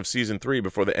production of Season 3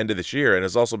 before the end of this year and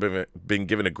has also been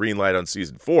given a green light on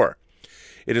Season 4.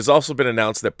 It has also been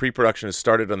announced that pre-production has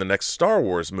started on the next Star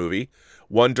Wars movie,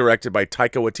 one directed by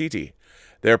Taika Waititi.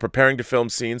 They are preparing to film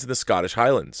scenes in the Scottish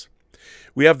Highlands.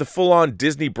 We have the full-on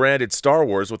Disney-branded Star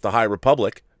Wars with the High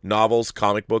Republic, novels,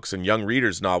 comic books, and young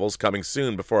readers' novels coming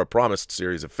soon before a promised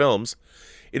series of films.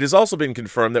 It has also been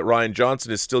confirmed that Rian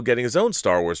Johnson is still getting his own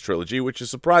Star Wars trilogy, which is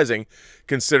surprising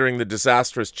considering the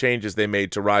disastrous changes they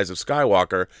made to Rise of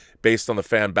Skywalker based on the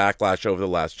fan backlash over The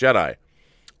Last Jedi.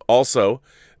 Also,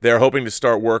 they're hoping to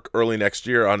start work early next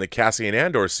year on the Cassian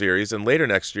Andor series and later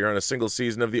next year on a single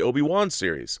season of the Obi-Wan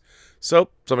series. So,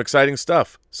 some exciting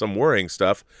stuff, some worrying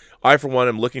stuff. I, for one,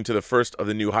 am looking to the first of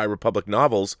the new High Republic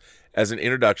novels as an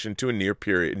introduction to a new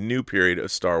period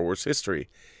of Star Wars history.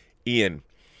 Ian.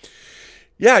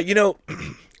 Yeah, you know,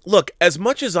 look, as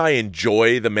much as I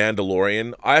enjoy The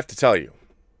Mandalorian, I have to tell you,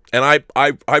 and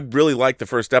I really like the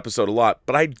first episode a lot,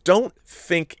 but I don't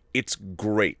think it's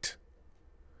great.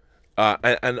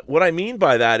 And what I mean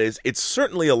by that is it's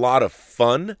certainly a lot of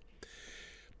fun,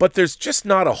 but there's just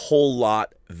not a whole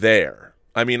lot there.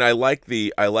 I mean, I like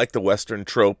the Western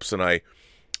tropes, and I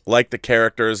like the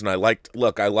characters, and I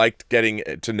liked getting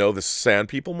to know the Sand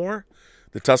People more,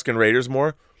 the Tusken Raiders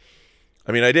more.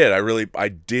 I mean, I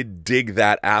did dig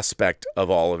that aspect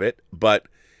of all of it, but,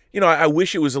 you know, I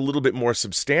wish it was a little bit more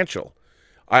substantial.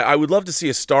 I would love to see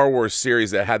a Star Wars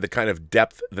series that had the kind of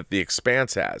depth that The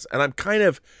Expanse has, and I'm kind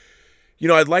of, you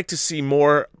know, I'd like to see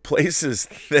more places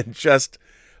than just,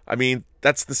 I mean,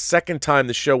 that's the second time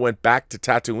the show went back to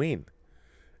Tatooine.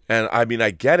 And, I mean,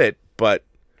 I get it, but,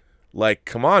 like,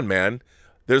 come on, man.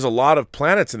 There's a lot of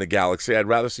planets in the galaxy. I'd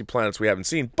rather see planets we haven't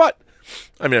seen, but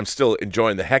I mean, I'm still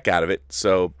enjoying the heck out of it,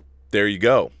 so there you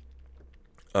go.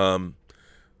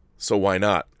 So why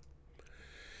not?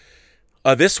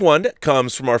 This one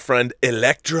comes from our friend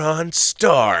Electron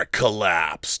Star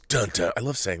Collapse. Dun dun. I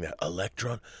love saying that.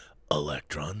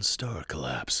 Electron Star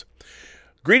Collapse.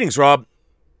 Greetings, Rob.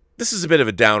 This is a bit of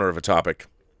a downer of a topic,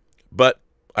 but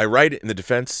I write in the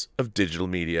defense of digital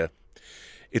media.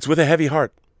 It's with a heavy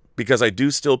heart, because I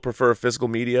do still prefer physical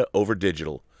media over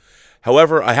digital.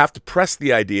 However, I have to press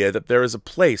the idea that there is a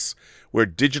place where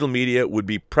digital media would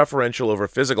be preferential over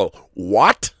physical.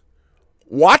 What?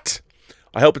 What?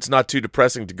 I hope it's not too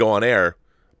depressing to go on air,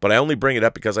 but I only bring it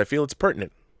up because I feel it's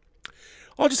pertinent.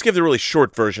 I'll just give the really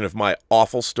short version of my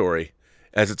awful story,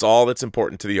 as it's all that's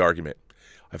important to the argument.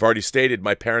 I've already stated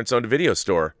my parents owned a video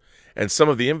store, and some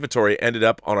of the inventory ended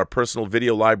up on our personal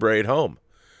video library at home.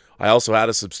 I also had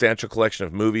a substantial collection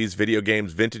of movies, video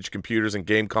games, vintage computers, and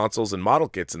game consoles and model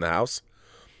kits in the house.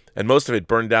 And most of it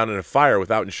burned down in a fire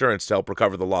without insurance to help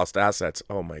recover the lost assets.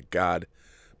 Oh my God.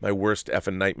 My worst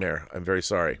effing nightmare. I'm very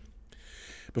sorry.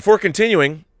 Before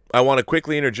continuing, I want to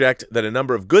quickly interject that a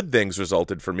number of good things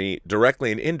resulted for me,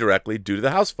 directly and indirectly, due to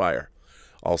the house fire.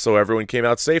 Also, everyone came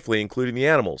out safely, including the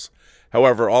animals.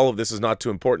 However, all of this is not too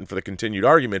important for the continued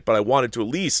argument, but I wanted to at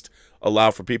least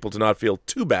allow for people to not feel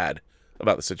too bad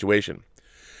about the situation.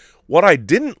 What I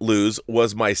didn't lose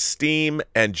was my Steam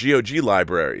and GOG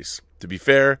libraries. To be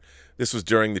fair, this was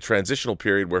during the transitional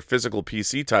period where physical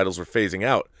PC titles were phasing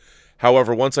out.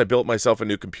 However, once I built myself a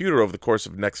new computer over the course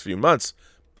of the next few months,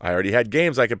 I already had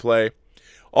games I could play.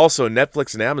 Also,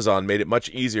 Netflix and Amazon made it much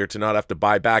easier to not have to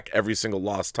buy back every single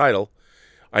lost title.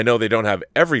 I know they don't have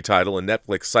every title, and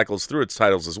Netflix cycles through its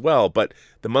titles as well, but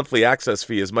the monthly access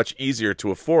fee is much easier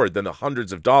to afford than the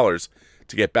hundreds of dollars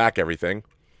to get back everything.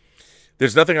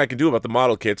 There's nothing I can do about the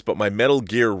model kits, but my Metal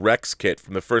Gear Rex kit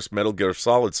from the first Metal Gear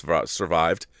Solid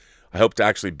survived. I hope to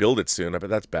actually build it soon. I bet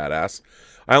that's badass.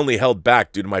 I only held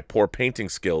back due to my poor painting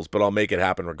skills, but I'll make it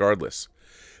happen regardless.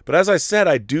 But as I said,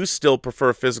 I do still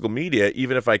prefer physical media,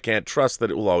 even if I can't trust that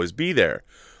it will always be there.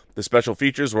 The special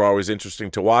features were always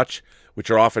interesting to watch, which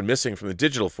are often missing from the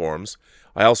digital forms.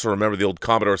 I also remember the old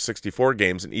Commodore 64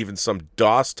 games and even some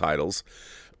DOS titles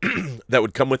that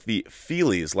would come with the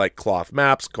feelies, like cloth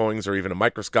maps, coins, or even a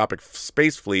microscopic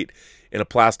space fleet in a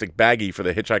plastic baggie for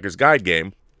the Hitchhiker's Guide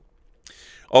game.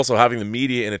 Also, having the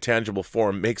media in a tangible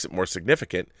form makes it more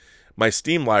significant. My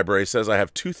Steam library says I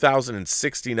have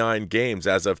 2,069 games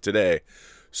as of today.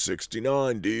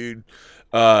 69, dude.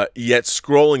 Yet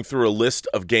scrolling through a list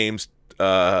of games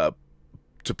to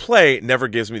play never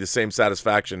gives me the same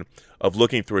satisfaction of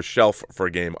looking through a shelf for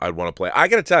a game I'd want to play. I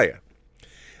gotta tell you,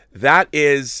 that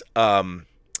is,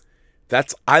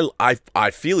 that's,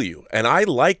 I feel you. And I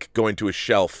like going to a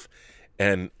shelf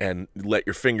and let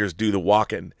your fingers do the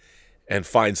walking and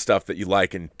find stuff that you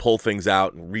like and pull things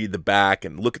out and read the back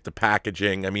and look at the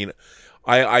packaging. I mean,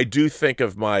 I do think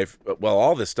of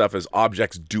all this stuff as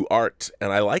objects do art,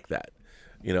 and I like that.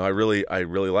 You know, I really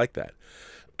like that.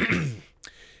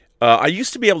 I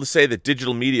used to be able to say that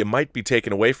digital media might be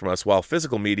taken away from us while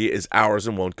physical media is ours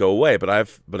and won't go away. But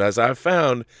as I've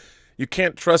found, you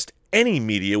can't trust any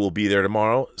media will be there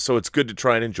tomorrow, so it's good to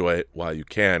try and enjoy it while you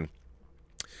can.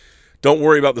 Don't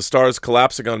worry about the stars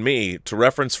collapsing on me. To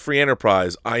reference Free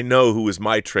Enterprise, I know who is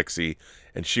my Trixie,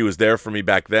 and she was there for me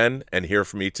back then and here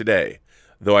for me today.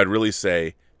 Though I'd really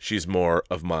say she's more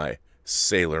of my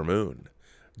Sailor Moon.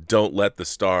 Don't let the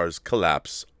stars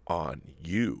collapse on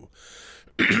you.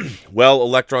 Well,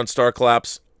 Electron Star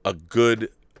Collapse, a good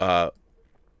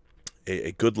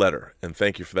letter, and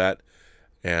thank you for that.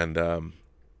 And I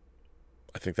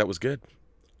think that was good.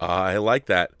 I like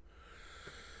that.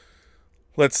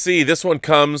 Let's see. This one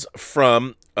comes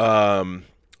from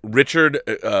Richard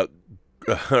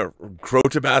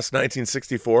Grotebass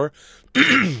 1964.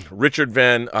 Richard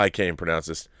Van, I can't even pronounce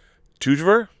this.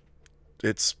 Tujver?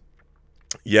 It's,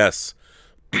 yes.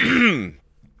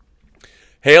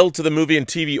 Hail to the movie and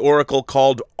TV oracle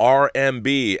called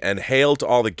RMB, and hail to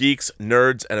all the geeks,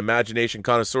 nerds, and imagination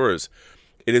connoisseurs.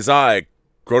 It is I,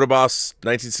 Grotebass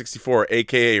 1964,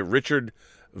 a.k.a. Richard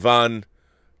Van...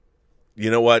 You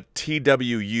know what?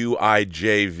 Twuijver.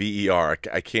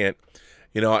 I can't.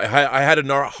 You know, I had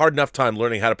a hard enough time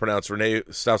learning how to pronounce Renee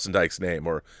Stausendijk's name,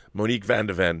 or Monique van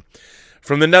de Ven.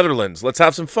 From the Netherlands. Let's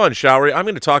have some fun, shall we? I'm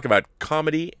going to talk about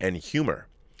comedy and humor.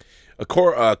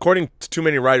 According to too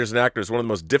many writers and actors, one of the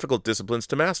most difficult disciplines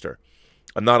to master.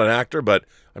 I'm not an actor, but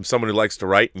I'm someone who likes to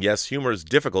write, and yes, humor is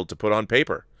difficult to put on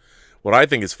paper. What I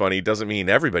think is funny doesn't mean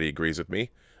everybody agrees with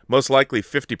me. Most likely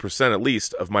 50% at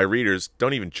least of my readers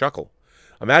don't even chuckle.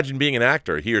 Imagine being an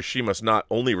actor. He or she must not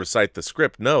only recite the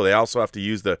script, no, they also have to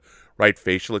use the right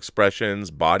facial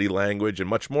expressions, body language, and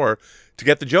much more to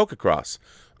get the joke across.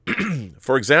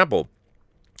 For example,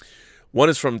 one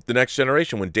is from The Next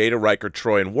Generation when Data, Riker,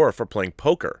 Troy, and Worf are playing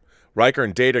poker. Riker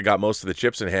and Data got most of the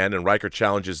chips in hand, and Riker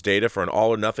challenges Data for an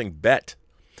all-or-nothing bet.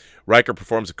 Riker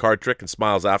performs a card trick and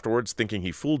smiles afterwards, thinking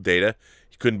he fooled Data.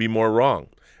 He couldn't be more wrong.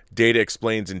 Data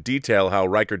explains in detail how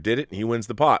Riker did it, and he wins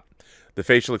the pot. The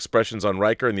facial expressions on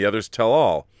Riker and the others tell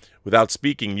all. Without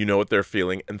speaking, you know what they're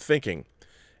feeling and thinking.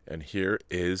 And here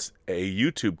is a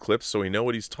YouTube clip so we know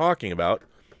what he's talking about.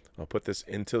 I'll put this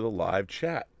into the live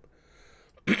chat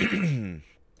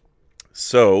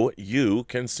so you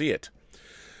can see it.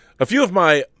 A few of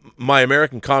my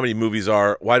American comedy movies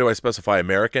are, why do I specify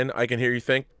American? I can hear you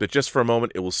think, but just for a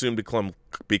moment, it will soon become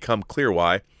clear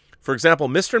why. For example,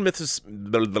 Mr. and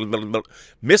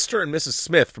Mrs.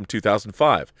 Smith from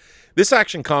 2005. This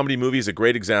action comedy movie is a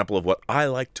great example of what I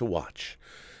like to watch.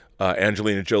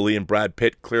 Angelina Jolie and Brad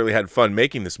Pitt clearly had fun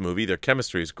making this movie. Their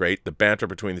chemistry is great, the banter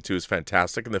between the two is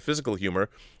fantastic, and the physical humor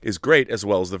is great as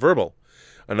well as the verbal.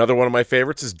 Another one of my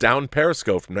favorites is Down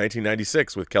Periscope from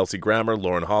 1996 with Kelsey Grammer,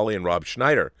 Lauren Holly, and Rob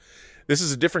Schneider. This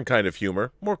is a different kind of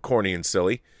humor, more corny and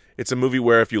silly. It's a movie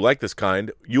where if you like this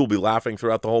kind, you'll be laughing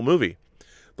throughout the whole movie.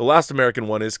 The last American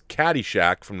one is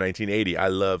Caddyshack from 1980. I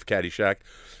love Caddyshack.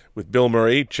 With Bill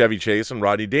Murray, Chevy Chase, and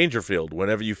Rodney Dangerfield.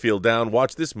 Whenever you feel down,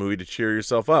 watch this movie to cheer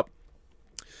yourself up.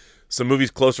 Some movies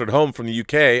closer to home from the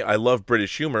UK. I love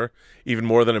British humor, even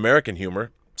more than American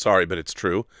humor. Sorry, but it's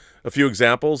true. A few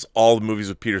examples, all the movies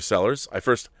with Peter Sellers. I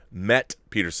first met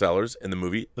Peter Sellers in the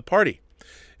movie The Party.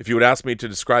 If you would ask me to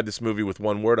describe this movie with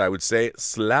one word, I would say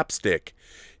slapstick.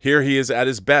 Here he is at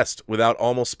his best. Without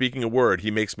almost speaking a word,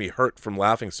 he makes me hurt from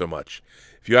laughing so much.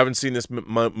 If you haven't seen this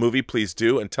movie, please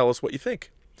do, and tell us what you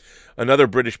think. Another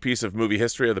British piece of movie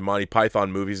history are the Monty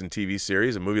Python movies and TV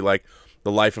series. A movie like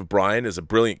The Life of Brian is a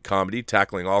brilliant comedy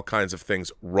tackling all kinds of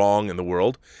things wrong in the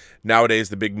world. Nowadays,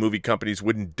 the big movie companies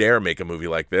wouldn't dare make a movie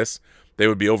like this. They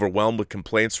would be overwhelmed with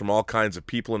complaints from all kinds of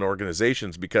people and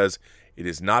organizations because it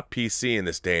is not PC in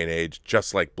this day and age,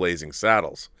 just like Blazing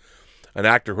Saddles. An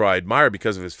actor who I admire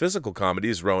because of his physical comedy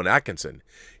is Rowan Atkinson.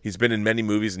 He's been in many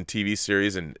movies and TV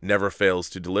series and never fails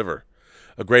to deliver.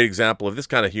 A great example of this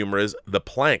kind of humor is The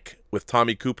Plank with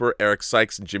Tommy Cooper, Eric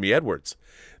Sykes, and Jimmy Edwards.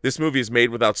 This movie is made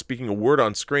without speaking a word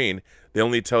on screen. They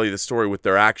only tell you the story with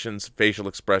their actions, facial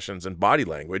expressions, and body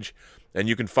language. And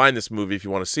you can find this movie if you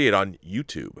want to see it on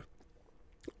YouTube.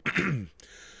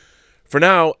 For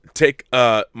now,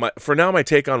 my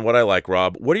take on what I like,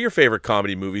 Rob. What are your favorite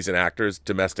comedy movies and actors,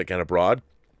 domestic and abroad?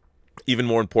 Even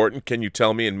more important, can you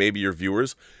tell me and maybe your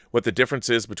viewers what the difference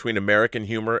is between American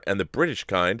humor and the British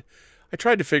kind? I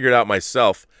tried to figure it out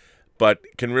myself, but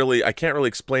I can't really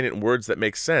explain it in words that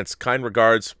make sense. Kind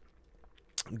regards,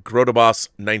 Grotebass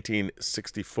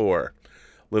 1964.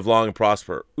 Live long and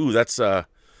prosper. Ooh, that's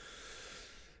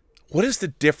what is the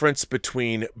difference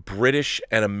between British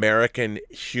and American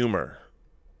humor?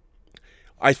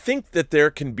 I think that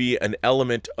there can be an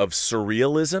element of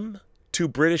surrealism to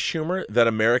British humor that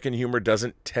American humor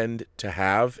doesn't tend to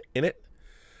have in it.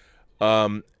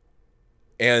 And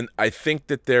I think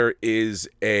that there is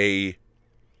a...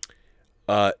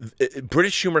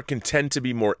 British humor can tend to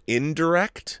be more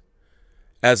indirect,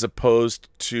 as opposed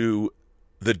to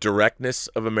the directness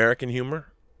of American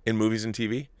humor in movies and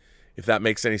TV, if that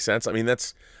makes any sense. I mean,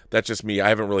 that's just me. I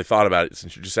haven't really thought about it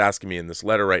since you're just asking me in this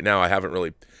letter right now. I haven't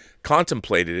really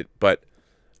contemplated it, but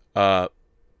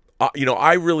you know,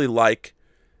 I really like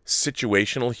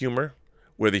situational humor,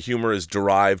 where the humor is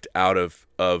derived out of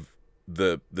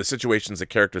the situations that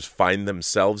characters find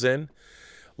themselves in.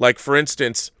 Like, for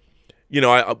instance, you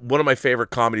know, one of my favorite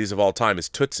comedies of all time is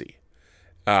Tootsie.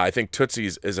 I think Tootsie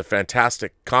is a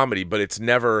fantastic comedy, but it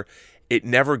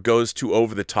never goes too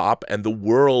over the top, and the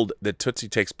world that Tootsie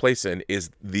takes place in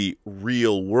is the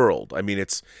real world. I mean,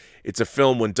 it's a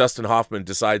film when Dustin Hoffman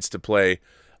decides to play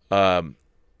Dorothy.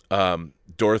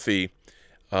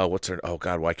 What's her? Oh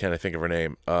God, why can't I think of her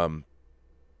name?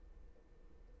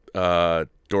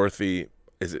 Dorothy.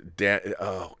 Is it Dan?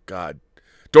 Oh God,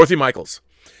 Dorothy Michaels.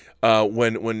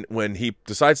 When he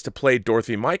decides to play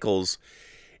Dorothy Michaels,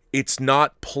 it's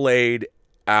not played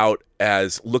out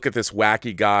as, look at this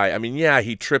wacky guy. I mean, yeah,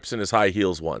 he trips in his high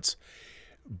heels once,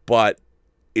 but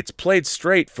it's played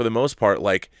straight for the most part.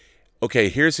 Like, okay,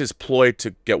 here's his ploy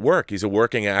to get work. He's a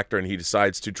working actor, and he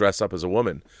decides to dress up as a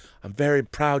woman. I'm very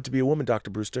proud to be a woman,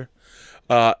 Dr. Brewster.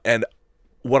 And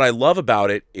what I love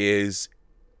about it is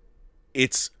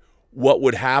it's what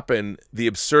would happen, the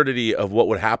absurdity of what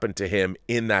would happen to him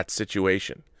in that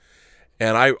situation.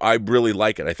 And I really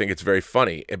like it. I think it's very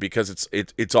funny, because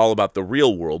it's all about the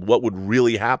real world. What would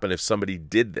really happen if somebody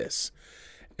did this?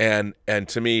 And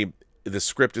to me, the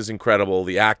script is incredible.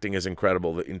 The acting is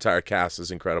incredible. The entire cast is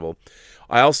incredible.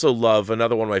 I also love,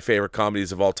 another one of my favorite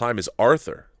comedies of all time is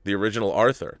Arthur, the original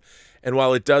Arthur. And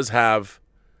while it does have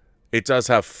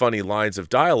funny lines of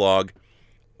dialogue,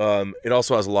 it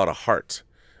also has a lot of heart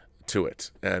to it,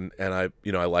 and I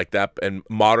like that. And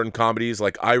modern comedies,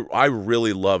 like I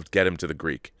really loved Get Him to the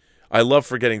Greek. I love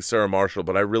Forgetting Sarah Marshall,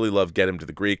 but I really love Get Him to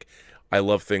the Greek. I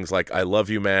love things like I Love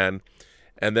You, Man.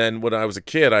 And then when I was a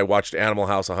kid, I watched Animal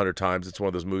House 100 times. It's one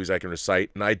of those movies I can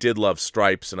recite. And I did love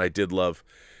Stripes, and I did love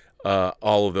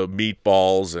all of the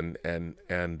Meatballs and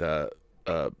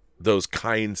those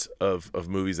kinds of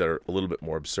movies that are a little bit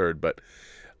more absurd. But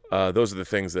those are the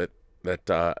things that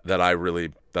I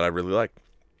really like.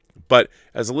 But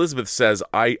as Elizabeth says,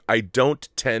 I don't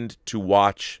tend to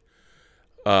watch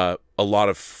a lot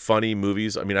of funny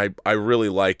movies. I mean, I really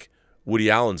like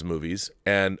Woody Allen's movies,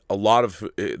 and a lot of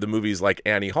the movies like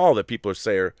Annie Hall that people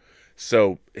say are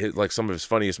so, like, some of his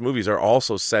funniest movies are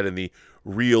also set in the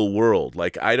real world.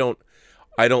 Like, I don't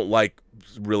like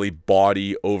really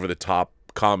bawdy, over the top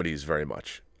comedies very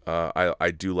much.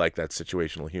 I do like that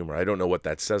situational humor. I don't know what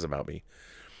that says about me,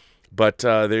 but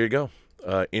there you go.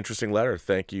 Interesting letter.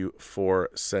 Thank you for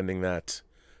sending that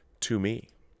to me.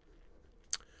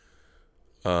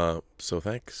 So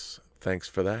thanks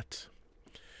for that.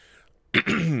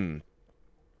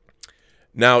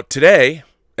 Now, today,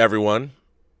 everyone,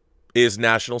 is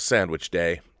National Sandwich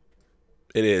Day.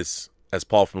 It is, as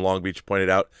Paul from Long Beach pointed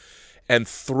out. And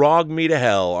Throg Me to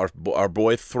Hell, our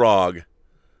boy Throg,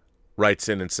 writes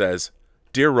in and says,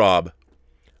 "Dear Rob,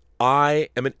 I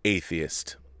am an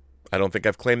atheist. I don't think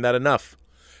I've claimed that enough.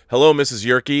 Hello, Mrs.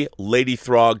 Yerke," Lady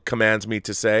Throg commands me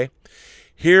to say.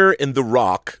 "Here in The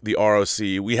Rock, the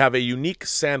ROC, we have a unique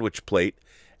sandwich plate,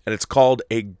 and it's called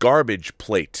a garbage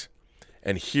plate.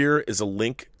 And here is a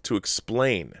link to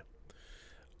explain."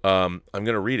 I'm going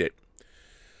to read it.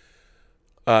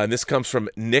 And this comes from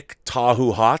Nick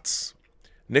Tahu Hots.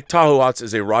 Nick Tahu Hots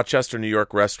is a Rochester, New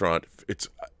York restaurant. It's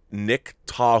Nick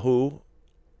Tahu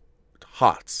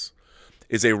Hots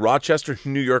is a Rochester,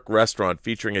 New York restaurant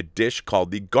featuring a dish called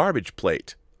the garbage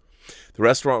plate. The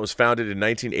restaurant was founded in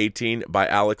 1918 by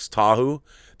Alex Tahu,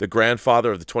 the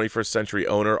grandfather of the 21st century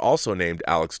owner, also named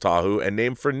Alex Tahu, and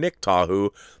named for Nick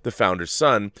Tahu, the founder's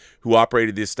son, who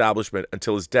operated the establishment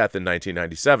until his death in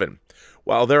 1997.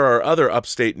 While there are other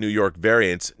upstate New York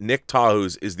variants, Nick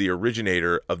Tahu's is the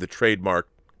originator of the trademark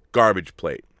garbage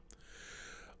plate.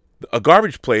 A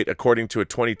garbage plate, according to a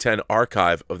 2010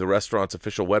 archive of the restaurant's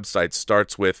official website,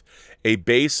 starts with a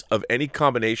base of any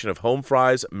combination of home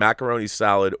fries, macaroni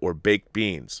salad, or baked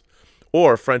beans,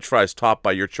 or French fries topped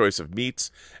by your choice of meats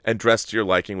and dressed to your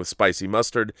liking with spicy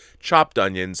mustard, chopped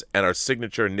onions, and our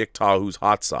signature Nick Tahu's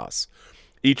hot sauce.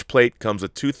 Each plate comes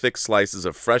with 2 thick slices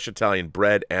of fresh Italian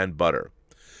bread and butter.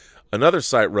 Another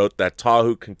site wrote that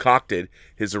Tahu concocted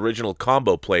his original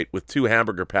combo plate with 2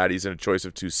 hamburger patties and a choice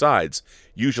of 2 sides,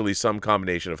 usually some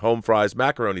combination of home fries,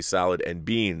 macaroni salad, and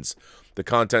beans. The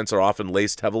contents are often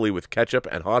laced heavily with ketchup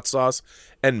and hot sauce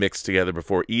and mixed together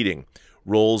before eating.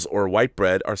 Rolls or white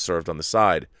bread are served on the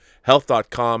side.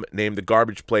 Health.com named the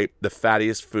garbage plate the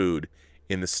fattiest food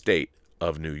in the state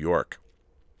of New York.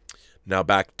 Now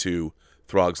back to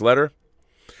Throg's letter.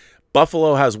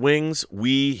 Buffalo has wings.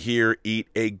 We here eat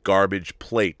a garbage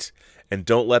plate. And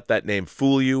don't let that name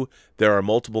fool you. There are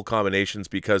multiple combinations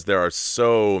because there are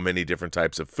so many different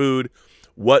types of food.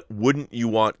 What wouldn't you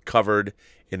want covered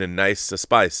in a nice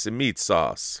spicy meat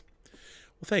sauce?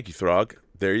 Well, thank you, Throg.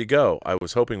 There you go. I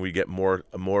was hoping we'd get more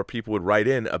people would write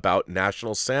in about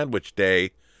National Sandwich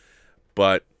Day,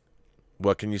 but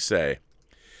what can you say?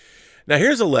 Now,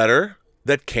 here's a letter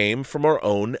that came from our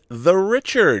own The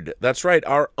Richard. That's right,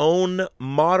 our own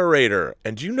moderator.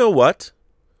 And do you know what?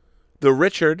 The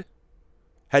Richard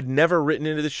had never written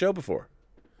into the show before.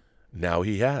 Now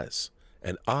he has,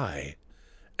 and I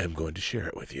am going to share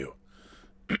it with you.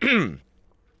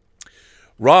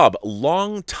 Rob,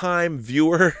 long-time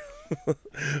viewer,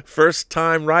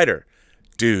 first-time writer.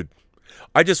 Dude,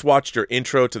 I just watched your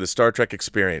intro to the Star Trek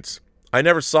experience. I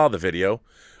never saw the video.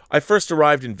 I first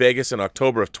arrived in Vegas in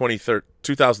October of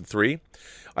 2003.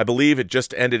 I believe it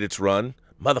just ended its run.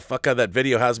 Motherfucker, that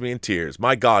video has me in tears.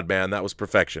 My God, man, that was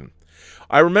perfection.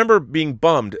 I remember being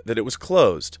bummed that it was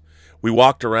closed. We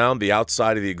walked around the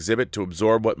outside of the exhibit to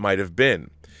absorb what might have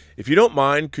been. If you don't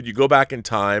mind, could you go back in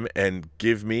time and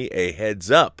give me a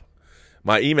heads up?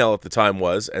 My email at the time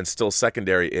was, and still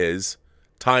secondary is,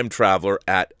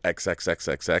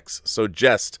 timetraveler@xxxxx. So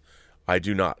jest, I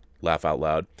do not. Laugh out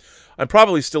loud. I'm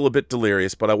probably still a bit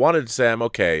delirious, but I wanted to say I'm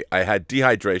okay. I had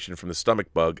dehydration from the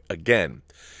stomach bug again.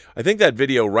 I think that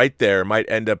video right there might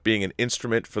end up being an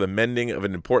instrument for the mending of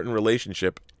an important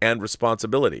relationship and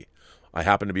responsibility I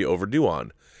happen to be overdue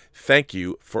on. Thank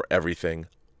you for everything,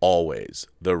 always.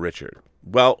 The Richard.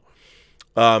 Well,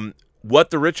 what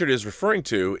the Richard is referring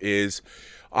to is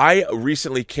I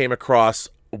recently came across,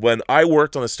 when I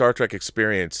worked on the Star Trek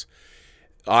experience,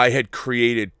 I had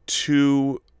created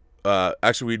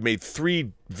actually we'd made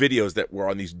 3 videos that were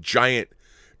on these giant,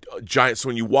 so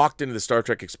when you walked into the Star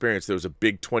Trek experience, there was a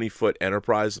big 20-foot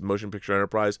Enterprise, motion picture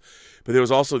Enterprise, but there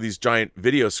was also these giant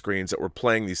video screens that were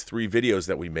playing these 3 videos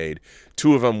that we made.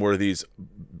 2 of them were these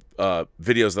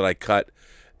videos that I cut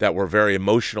that were very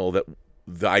emotional, that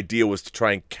the idea was to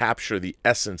try and capture the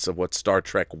essence of what Star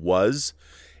Trek was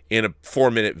in a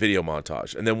 4-minute video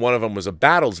montage. And then one of them was a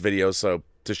battles video, so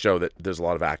to show that there's a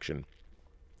lot of action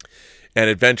and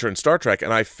adventure in Star Trek.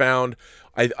 And I found,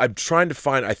 I'm trying to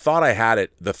find, I thought I had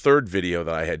it, the 3rd video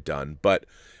that I had done, but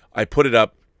I put it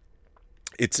up.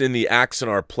 It's in the Acts in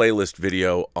Our playlist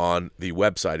video on the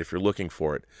website if you're looking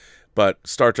for it. But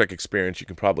Star Trek Experience, you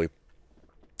can probably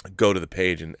go to the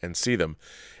page and see them.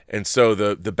 And so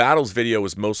the battles video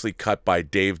was mostly cut by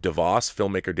Dave DeVos,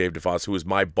 filmmaker Dave DeVos, who was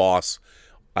my boss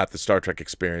at the Star Trek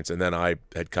Experience, and then I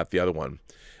had cut the other one.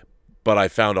 But I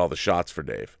found all the shots for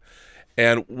Dave.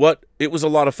 And it was a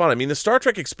lot of fun. I mean, the Star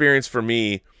Trek Experience for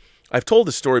me, I've told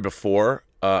the story before,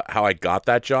 how I got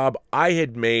that job. I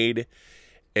had made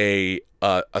a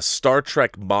Star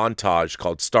Trek montage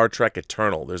called Star Trek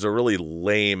Eternal. There's a really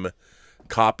lame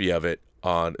copy of it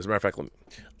on, as a matter of fact,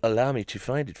 allow me to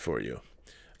find it for you.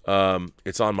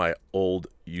 It's on my old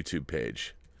YouTube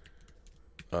page.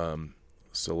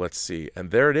 So let's see. And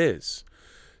there it is.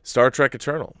 Star Trek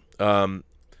Eternal.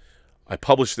 I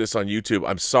published this on YouTube.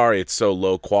 I'm sorry it's so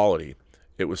low quality.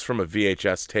 It was from a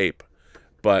VHS tape.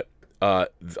 But I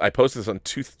posted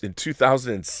this in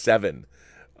 2007.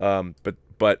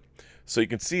 But so you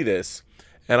can see this.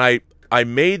 And I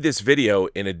made this video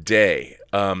in a day.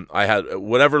 I had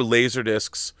whatever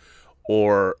Laserdiscs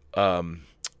or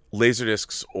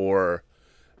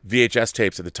VHS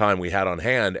tapes at the time we had on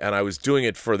hand, and I was doing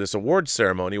it for this awards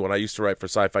ceremony when I used to write for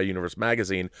Sci-Fi Universe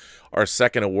magazine. Our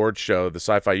second award show, the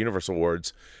Sci-Fi Universe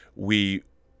Awards,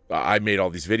 I made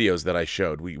all these videos that I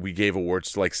showed. We gave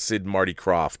awards to like Sid Marty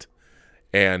Krofft,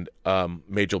 and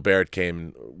Majel Barrett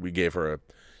came. We gave her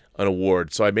an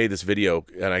award. So I made this video,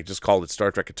 and I just called it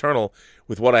Star Trek Eternal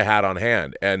with what I had on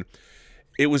hand. And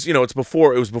it was, it was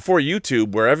before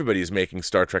YouTube, where everybody's making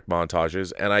Star Trek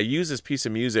montages, and I use this piece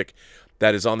of music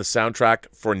that is on the soundtrack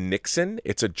for Nixon.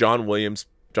 It's a John Williams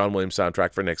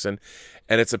soundtrack for Nixon,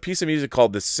 and it's a piece of music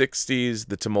called The 60s,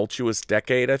 The Tumultuous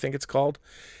Decade, I think it's called.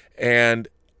 And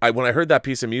when I heard that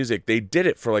piece of music, they did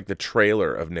it for like the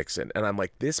trailer of Nixon, and I'm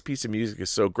like, this piece of music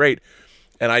is so great,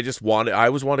 and I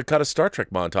always wanted to cut a Star Trek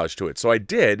montage to it, so I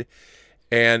did.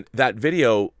 And that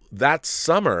video that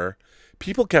summer,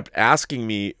 people kept asking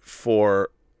me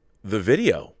for the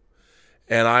video,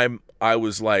 and I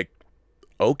was like,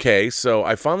 okay. So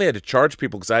I finally had to charge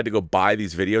people because I had to go buy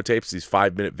these videotapes, these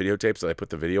 5-minute videotapes that I put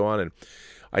the video on, and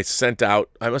I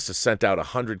must have sent out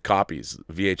 100 copies,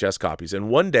 VHS copies. And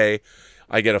one day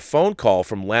I get a phone call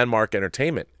from Landmark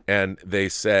Entertainment, and they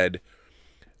said,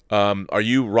 are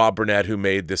you Rob Burnett who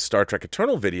made this Star Trek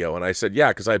Eternal video? And I said, yeah,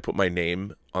 because I had put my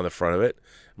name on the front of it,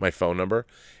 my phone number.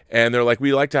 And they're like,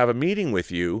 we'd like to have a meeting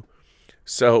with you.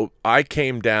 So I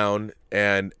came down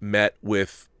and met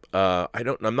with, I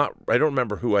don't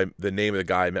remember the name of the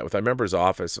guy I met with. I remember his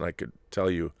office, and I could tell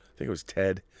you, I think it was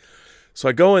Ted. So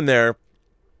I go in there,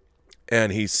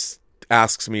 and he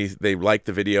asks me, they like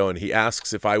the video, and he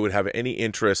asks if I would have any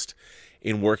interest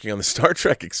in working on the Star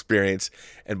Trek experience,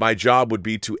 and my job would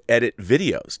be to edit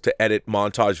videos, to edit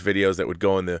montage videos that would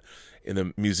go in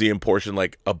the museum portion,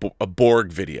 like a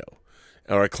Borg video,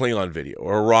 or a Klingon video,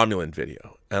 or a Romulan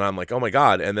video. And I'm like, oh my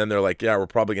God. And then they're like, yeah, we're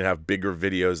probably going to have bigger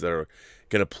videos that are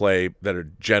going to play, that are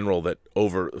general, that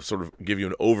sort of give you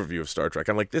an overview of Star Trek.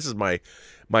 I'm like, this is my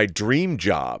dream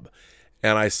job.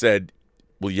 And I said,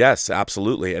 well, yes,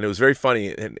 absolutely. And it was very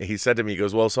funny. And he said to me, he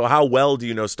goes, well, so how well do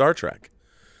you know Star Trek?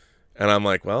 And I'm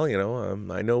like, well,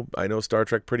 I know Star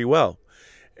Trek pretty well.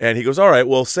 And he goes, all right,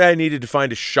 well, say I needed to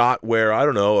find a shot where, I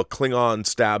don't know, a Klingon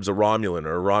stabs a Romulan,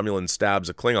 or a Romulan stabs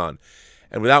a Klingon.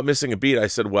 And without missing a beat, I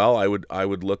said, well, I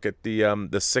would look at the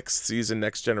 6th season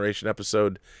Next Generation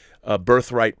episode,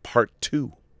 Birthright Part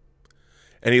 2.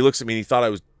 And he looks at me and he thought I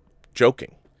was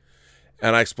joking.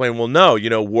 And I explained, well, no,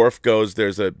 Worf goes,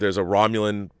 there's a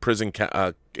Romulan prison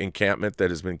encampment that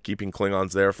has been keeping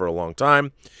Klingons there for a long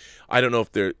time. I don't know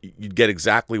if you'd get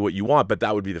exactly what you want, but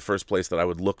that would be the first place that I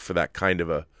would look for that kind of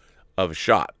a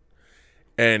shot.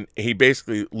 And he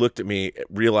basically looked at me,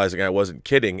 realizing I wasn't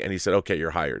kidding, and he said, okay,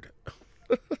 you're hired.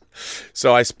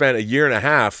 So I spent a year and a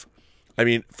half. I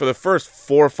mean, for the first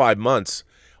 4 or 5 months,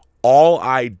 all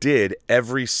I did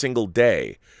every single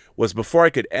day was, before I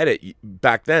could edit,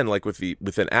 back then, like with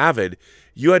an Avid,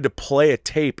 you had to play a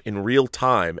tape in real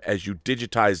time as you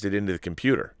digitized it into the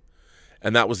computer.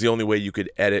 And that was the only way you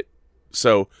could edit.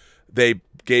 So they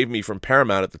gave me, from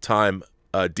Paramount at the time,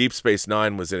 Deep Space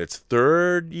Nine was in its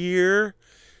 3rd year.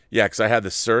 Yeah, because I had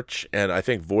the Search, and I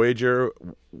think Voyager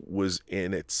was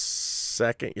in its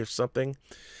 2nd or something.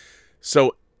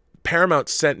 So Paramount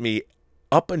sent me,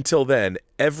 up until then,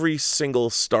 every single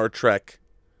Star Trek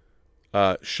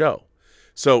show.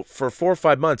 So for 4 or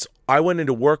 5 months, I went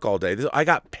into work all day. I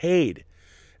got paid,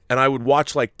 and I would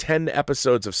watch like 10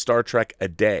 episodes of Star Trek a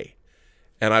day.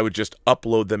 And I would just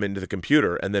upload them into the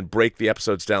computer and then break the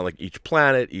episodes down, like each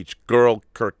planet, each girl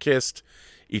Kirk kissed.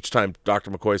 Each time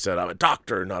Dr. McCoy said, I'm a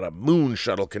doctor, not a moon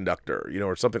shuttle conductor,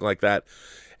 or something like that.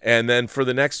 And then for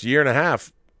the next year and a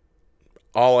half,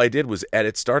 all I did was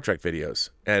edit Star Trek videos.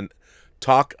 And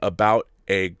talk about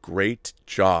a great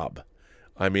job.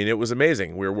 I mean, it was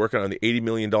amazing. We were working on the $80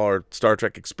 million Star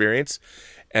Trek experience.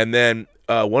 And then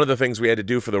one of the things we had to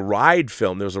do for the ride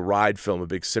film, there was a ride film, a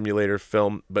big simulator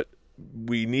film, but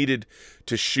we needed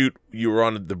to shoot, you were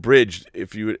on the bridge.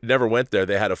 If you never went there,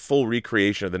 they had a full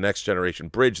recreation of the Next Generation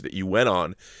bridge that you went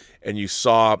on, and you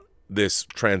saw this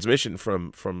transmission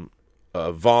from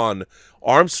Vaughn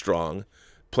Armstrong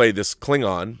play this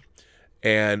Klingon.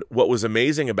 And what was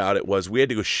amazing about it was we had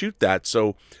to go shoot that.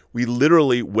 So we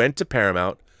literally went to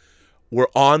Paramount. We're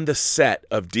on the set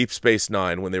of Deep Space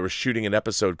Nine when they were shooting an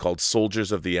episode called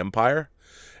Soldiers of the Empire.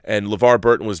 And LeVar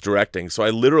Burton was directing. So I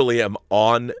literally am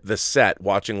on the set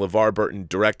watching LeVar Burton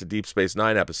direct a Deep Space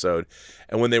Nine episode.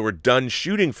 And when they were done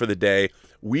shooting for the day,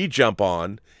 we jump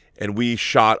on and we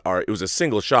shot it was a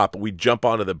single shot, but we jump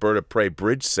onto the Bird of Prey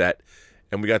bridge set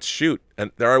and we got to shoot. And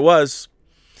there I was,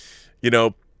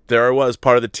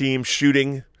 part of the team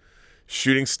shooting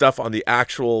stuff on the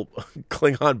actual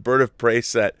Klingon Bird of Prey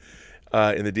set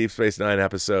in the Deep Space Nine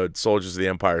episode, Soldiers of the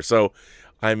Empire. So,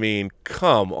 I mean,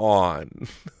 come on.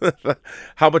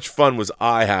 How much fun was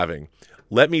I having?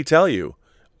 Let me tell you,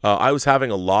 I was having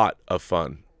a lot of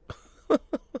fun.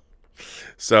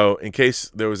 So, in case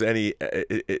there was any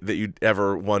that you'd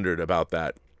ever wondered about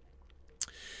that.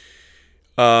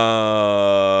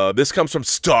 This comes from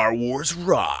Star Wars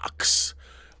Rocks.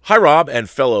 Hi, Rob and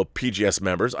fellow PGS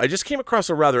members. I just came across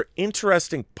a rather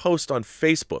interesting post on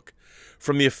Facebook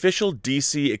from the official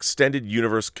DC Extended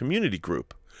Universe community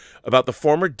group about the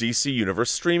former DC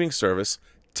Universe streaming service,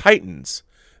 Titans,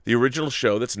 the original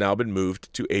show that's now been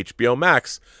moved to HBO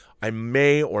Max. I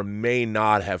may or may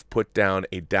not have put down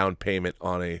a down payment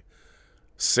on a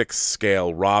 6th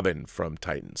scale Robin from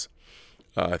Titans.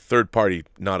 Third party,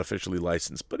 not officially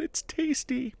licensed, but it's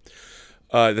tasty.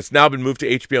 That's now been moved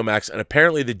to HBO Max, and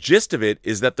apparently the gist of it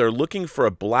is that they're looking for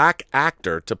a black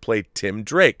actor to play Tim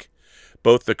Drake.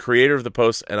 Both the creator of the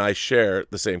post and I share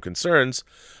the same concerns.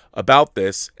 about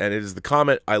this, and it is the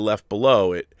comment I left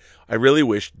below. I really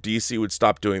wish DC would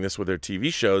stop doing this with their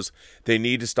TV shows. They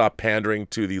need to stop pandering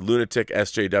to the lunatic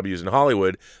SJWs in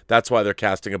Hollywood. That's why they're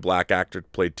casting a black actor to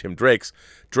play Tim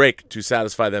Drake to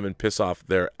satisfy them and piss off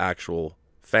their actual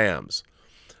fams.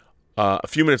 A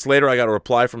few minutes later, I got a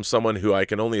reply from someone who I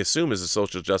can only assume is a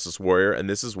social justice warrior, and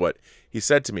this is what he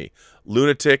said to me.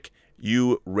 Lunatic,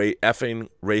 you effing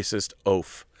racist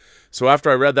oaf. So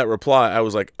after I read that reply, I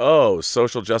was like, oh,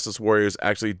 social justice warriors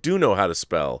actually do know how to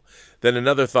spell. Then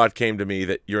another thought came to me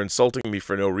that you're insulting me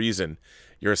for no reason.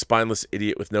 You're a spineless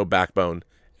idiot with no backbone,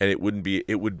 and it wouldn't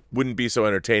be so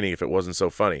entertaining if it wasn't so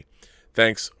funny.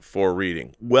 Thanks for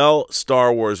reading. Well,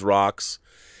 Star Wars rocks.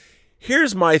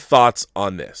 Here's my thoughts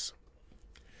on this.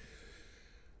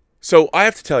 So I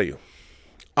have to tell you,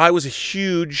 I was a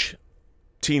huge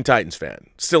Teen Titans fan.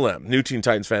 Still am. New Teen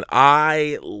Titans fan.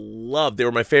 They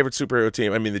were my favorite superhero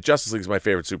team. I mean, the Justice League is my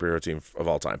favorite superhero team of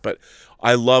all time, but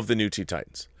I love the new Teen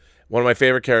Titans. One of my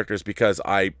favorite characters because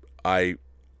I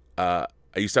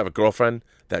used to have a girlfriend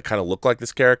that kind of looked like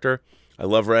this character. I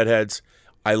love redheads.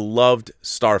 I loved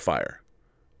Starfire.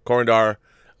 Corindar,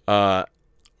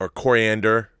 or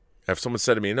Coriander. If someone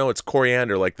said to me, no, it's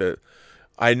Coriander, like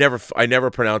I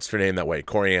never pronounced her name that way,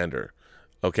 Coriander.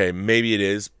 Okay, maybe it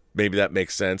is. Maybe that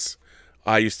makes sense.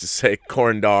 I used to say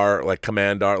Corindar, like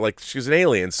Commandar, like she was an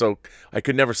alien, so I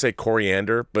could never say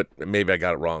Coriander, but maybe I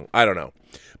got it wrong. I don't know.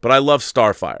 But I love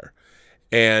Starfire.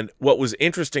 And what was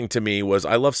interesting to me was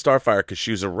I love Starfire because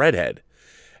she was a redhead.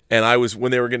 And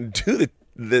when they were going to do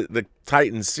the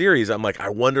Titans series, I'm like, I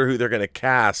wonder who they're going to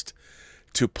cast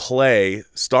to play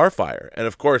Starfire. And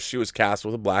of course, she was cast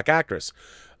with a black actress.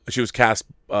 She was cast,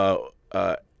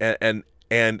 and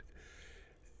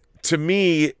to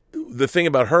me, the thing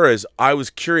about her is I was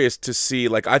curious to see,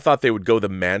 like, I thought they would go the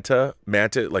Mantis,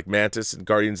 like Mantis in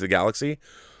Guardians of the Galaxy.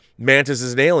 Mantis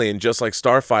is an alien, just like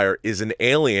Starfire is an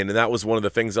alien, and that was one of the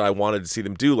things that I wanted to see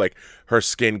them do, like her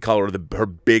skin color, her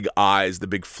big eyes, the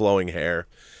big flowing hair.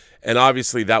 And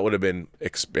obviously that would have been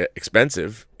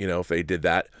expensive, if they did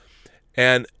that.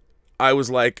 And I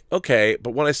was like, okay,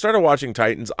 but when I started watching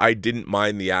Titans, I didn't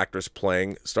mind the actress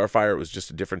playing Starfire. It was just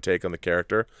a different take on the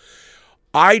character.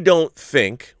 I don't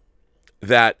think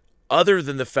that, other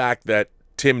than the fact that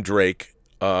Tim Drake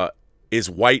is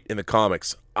white in the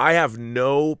comics, I have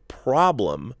no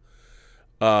problem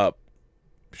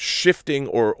shifting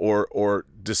or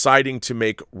deciding to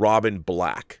make Robin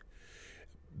black.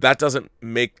 That doesn't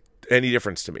make any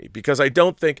difference to me, because I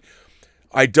don't think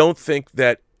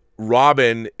that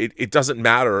Robin, it doesn't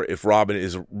matter if Robin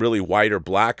is really white or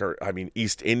black, or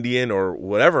East Indian or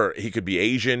whatever. He could be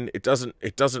Asian. It doesn't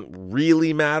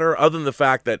really matter, other than the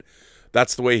fact that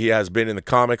that's the way he has been in the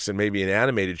comics and maybe in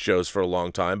animated shows for a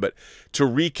long time. But to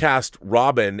recast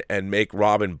Robin and make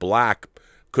Robin black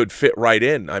could fit right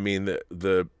in. I mean,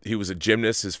 he was a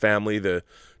gymnast, his family, the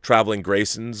Traveling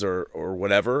Graysons or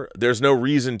whatever. There's no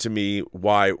reason to me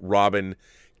why Robin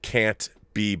can't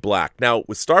be black. Now,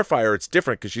 with Starfire, it's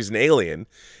different because she's an alien,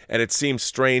 and it seems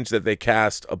strange that they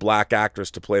cast a black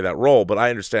actress to play that role, but I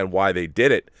understand why they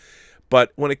did it.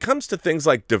 But when it comes to things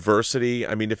like diversity,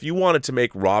 if you wanted to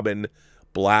make Robin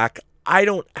black, I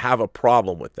don't have a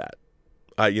problem with that.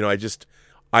 I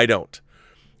don't.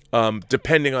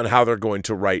 Depending on how they're going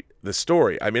to write the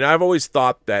story. I've always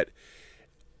thought that,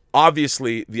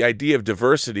 obviously, the idea of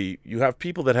diversity, you have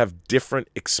people that have different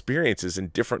experiences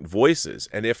and different voices.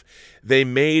 And if they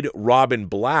made Robin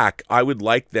black, I would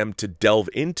like them to delve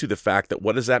into the fact that,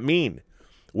 what does that mean?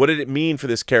 What did it mean for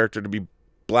this character to be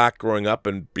black growing up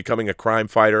and becoming a crime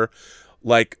fighter?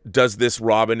 Like, does this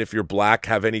Robin, if you're black,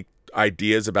 have any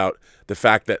ideas about the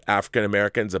fact that African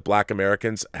Americans, that black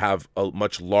Americans, have a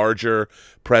much larger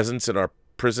presence in our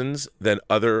prisons than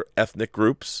other ethnic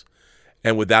groups?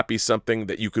 And would that be something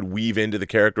that you could weave into the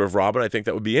character of Robin? I think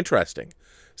that would be interesting.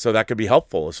 So that could be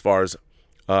helpful as far as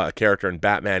a character in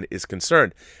Batman is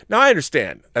concerned. Now, I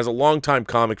understand, as a longtime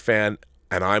comic fan,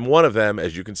 and I'm one of them,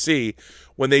 as you can see,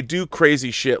 when they do crazy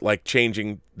shit like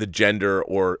changing the gender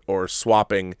or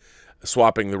swapping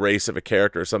the race of a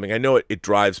character or something, I know it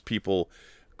drives people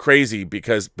crazy,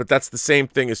 but that's the same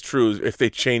thing is true if they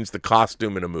change the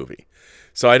costume in a movie.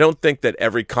 So I don't think that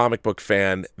every comic book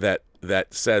fan that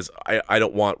says I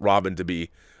don't want Robin to be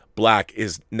black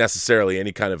is necessarily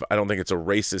any kind of, I don't think it's a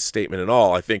racist statement at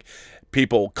all. I think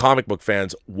comic book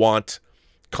fans, want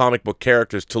comic book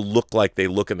characters to look like they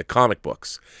look in the comic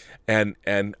books, and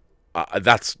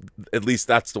that's, at least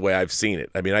that's the way I've seen it.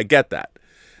 I get that,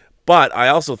 but I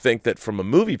also think that from a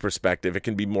movie perspective, it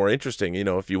can be more interesting,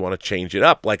 if you want to change it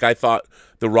up. Like, I thought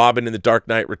the Robin in The Dark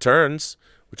Knight Returns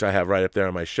which I have right up there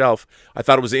on my shelf. I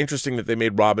thought it was interesting that they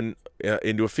made Robin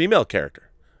into a female character,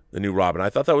 the new Robin. I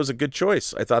thought that was a good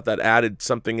choice. I thought that added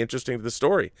something interesting to the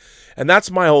story. And that's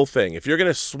my whole thing. If you're going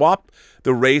to swap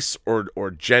the race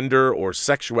or gender or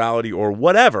sexuality or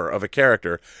whatever of a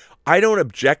character, I don't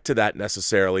object to that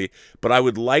necessarily, but I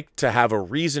would like to have a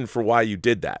reason for why you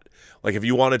did that. Like if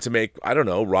you wanted to make, I don't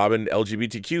know, Robin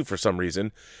LGBTQ for some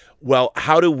reason, well,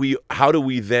 how do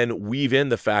we then weave in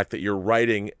the fact that you're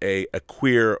writing a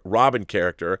queer Robin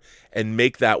character and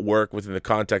make that work within the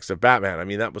context of Batman? I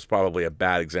mean, that was probably a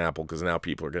bad example because now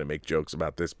people are going to make jokes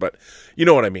about this, but you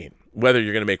know what I mean. Whether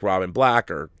you're going to make Robin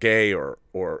black or gay or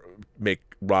make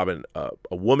Robin a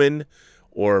woman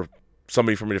or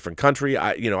somebody from a different country,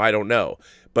 I don't know.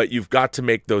 But you've got to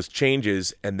make those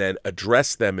changes and then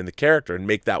address them in the character and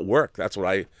make that work. That's what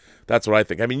I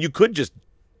think. I mean, you could just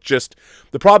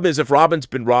the problem is if Robin's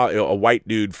been a white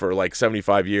dude for like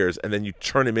 75 years and then you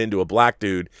turn him into a black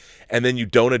dude and then you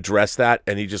don't address that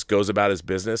and he just goes about his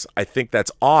business, I think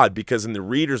that's odd because in the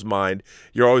reader's mind,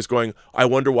 you're always going, I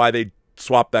wonder why they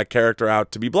swapped that character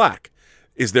out to be black.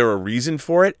 Is there a reason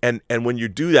for it? And when you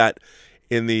do that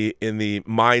in the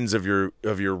minds of your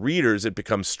readers, it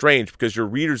becomes strange because your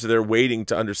readers are there waiting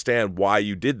to understand why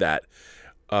you did that.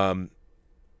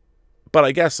 But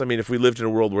I guess, I mean, if we lived in a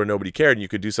world where nobody cared and you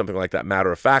could do something like that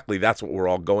matter-of-factly, that's what we're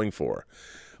all going for.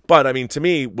 But, I mean, to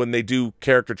me, when they do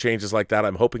character changes like that,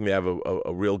 I'm hoping they have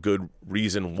a real good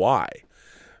reason why.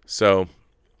 So,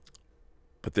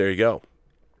 but there you go.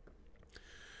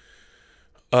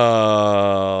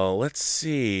 Let's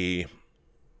see.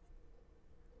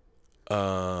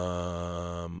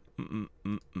 Let's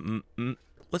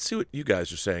see what you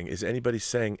guys are saying. Is anybody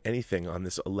saying anything on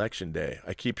this election day?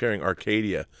 I keep hearing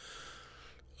Arcadia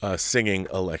singing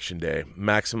Election Day.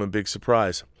 Maximum big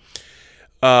surprise.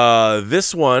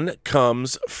 This one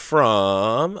comes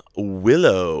from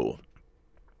Willow.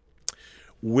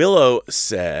 Willow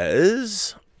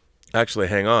says, actually,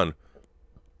 hang on.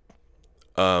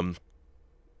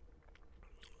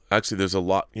 Actually, there's a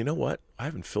lot. You know what? I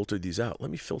haven't filtered these out. Let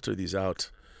me filter these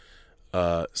out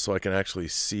so I can actually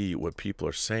see what people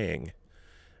are saying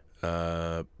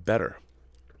better.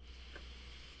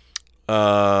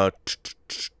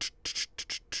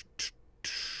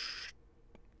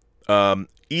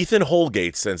 Ethan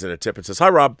Holgate sends in a tip and says, "Hi,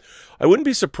 Rob. I wouldn't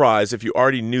be surprised if you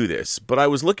already knew this, but I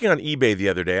was looking on eBay the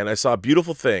other day and I saw a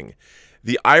beautiful thing.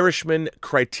 The Irishman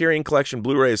Criterion Collection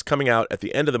Blu-ray is coming out at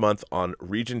the end of the month on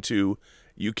Region 2,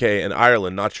 UK, and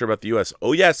Ireland. Not sure about the US.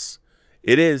 Oh, yes,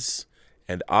 it is.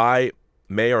 And I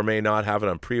may or may not have it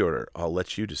on pre-order. I'll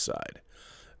let you decide."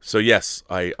 So, yes,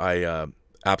 I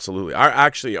absolutely. I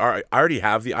already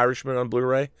have the Irishman on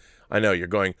Blu-ray. I know you're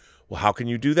going, well, how can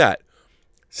you do that?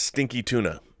 Stinky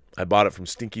Tuna. I bought it from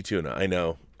Stinky Tuna. I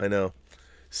know.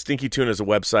 Stinky Tuna is a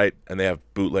website, and they have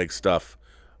bootleg stuff.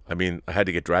 I mean, I had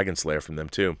to get Dragon Slayer from them,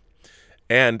 too.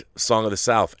 And Song of the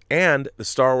South, and the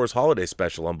Star Wars Holiday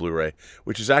Special on Blu-ray,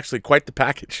 which is actually quite the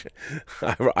package.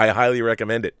 I highly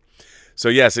recommend it. So,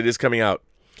 yes, it is coming out.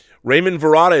 Raymond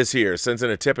Verada is here, sends in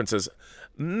a tip and says,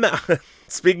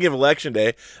 speaking of Election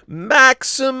Day,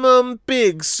 maximum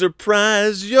big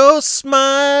surprise, your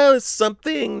smile is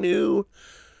something new.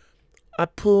 I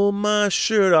pull my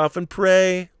shirt off and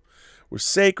pray. We're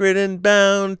sacred and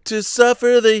bound to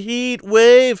suffer the heat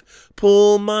wave.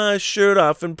 Pull my shirt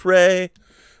off and pray.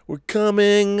 We're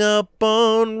coming up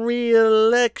on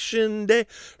re-election day.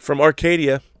 From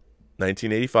Arcadia,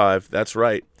 1985. That's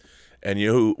right. And you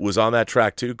know who was on that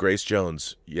track too? Grace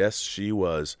Jones. Yes, she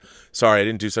was. Sorry, I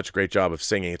didn't do such a great job of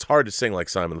singing. It's hard to sing like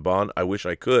Simon Le Bon. I wish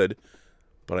I could,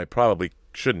 but I probably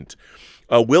shouldn't.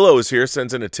 Willow is here,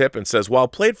 sends in a tip and says, while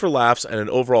played for laughs and an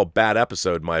overall bad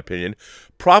episode, in my opinion,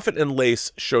 Prophet and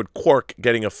Lace showed Quark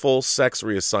getting a full sex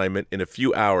reassignment in a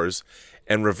few hours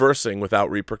and reversing without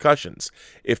repercussions.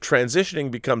 If transitioning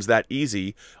becomes that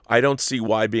easy, I don't see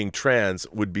why being trans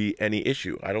would be any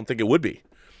issue. I don't think it would be.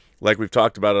 Like we've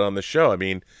talked about it on the show. I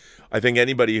mean, I think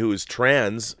anybody who is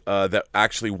trans that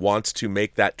actually wants to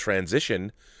make that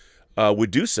transition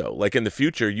would do so. Like in the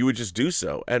future, you would just do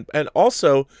so. And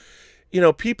also, you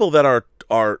know, people that are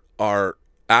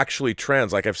actually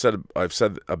trans, like I've said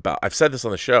this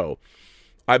on the show.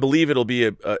 I believe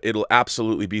it'll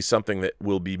absolutely be something that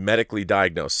will be medically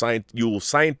diagnosed. You will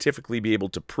scientifically be able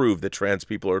to prove that trans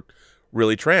people are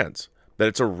really trans, that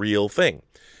it's a real thing,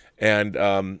 and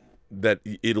that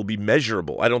it'll be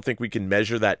measurable. I don't think we can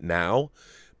measure that now,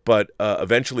 but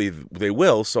eventually they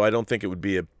will. So I don't think it would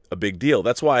be a big deal.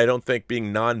 That's why I don't think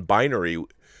being non-binary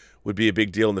would be a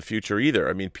big deal in the future either.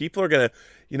 I mean, people are gonna,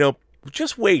 you know,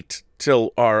 just wait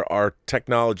till our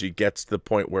technology gets to the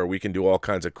point where we can do all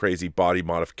kinds of crazy body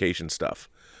modification stuff,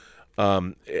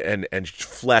 and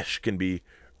flesh can be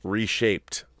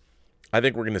reshaped. I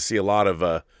think we're going to see a lot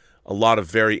of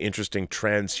very interesting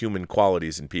transhuman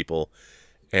qualities in people,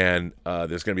 and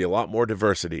there's going to be a lot more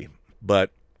diversity.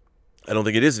 But I don't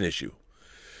think it is an issue.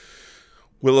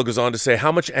 Willow goes on to say,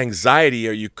 how much anxiety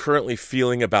are you currently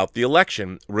feeling about the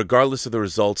election? Regardless of the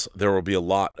results, there will be a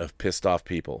lot of pissed off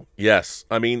people. Yes.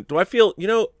 I mean, do I feel,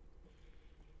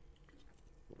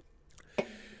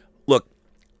 look,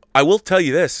 I will tell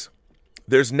you this.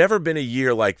 There's never been a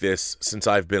year like this since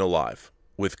I've been alive,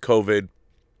 with COVID,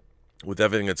 with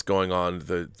everything that's going on,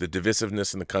 the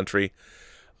divisiveness in the country,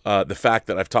 the fact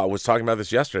that was talking about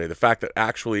this yesterday, the fact that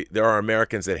actually there are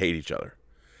Americans that hate each other.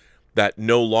 That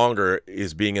no longer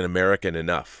is being an American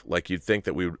enough. Like, you'd think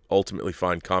that we would ultimately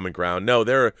find common ground. No,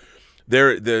 and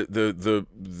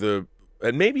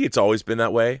maybe it's always been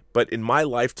that way, but in my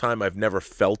lifetime, I've never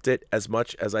felt it as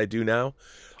much as I do now.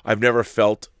 I've never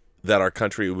felt that our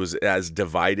country was as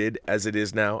divided as it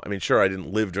is now. I mean, sure, I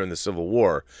didn't live during the Civil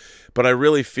War, but I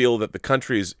really feel that the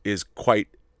country is quite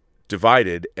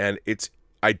divided, and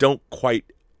I don't quite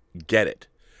get it.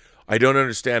 I don't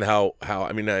understand how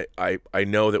I mean, I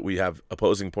know that we have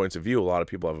opposing points of view. A lot of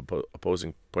people have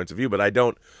opposing points of view, but I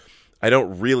don't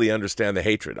really understand the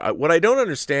hatred. What I don't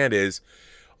understand is,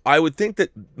 I would think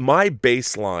that my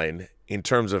baseline in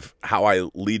terms of how I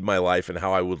lead my life and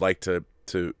how I would like to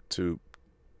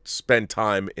spend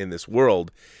time in this world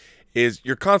is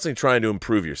you're constantly trying to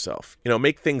improve yourself.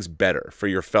 Make things better for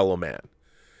your fellow man.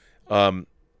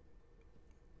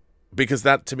 Because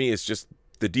that, to me, is just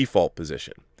the default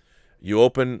position. You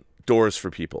open doors for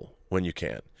people when you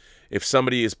can. If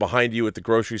somebody is behind you at the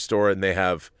grocery store and they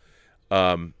have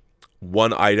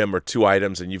one item or two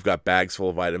items and you've got bags full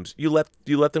of items, you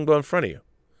let them go in front of you.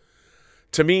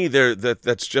 To me,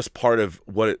 that's just part of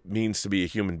what it means to be a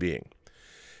human being.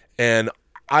 And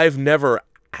I've never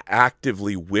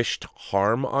actively wished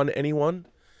harm on anyone.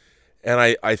 And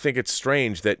I think it's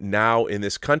strange that now in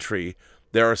this country,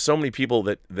 there are so many people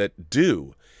that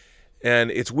do.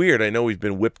 And it's weird. I know we've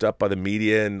been whipped up by the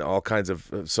media and all kinds of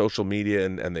social media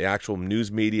and the actual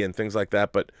news media and things like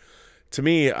that. But to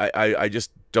me, I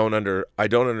just don't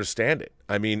understand it.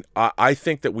 I mean, I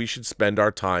think that we should spend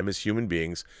our time as human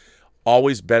beings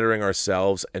always bettering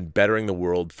ourselves and bettering the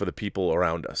world for the people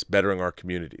around us, bettering our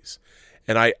communities.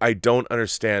 And I don't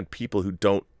understand people who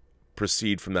don't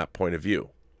proceed from that point of view.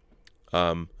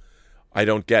 I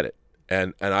don't get it.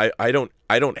 And I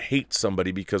don't hate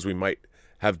somebody because we might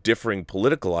have differing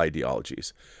political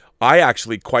ideologies. I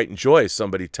actually quite enjoy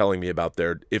somebody telling me about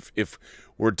if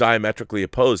we're diametrically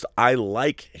opposed. I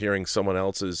like hearing someone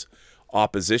else's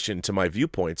opposition to my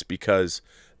viewpoints, because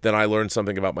then I learn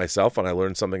something about myself and I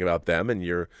learn something about them, and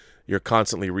you're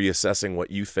constantly reassessing what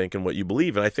you think and what you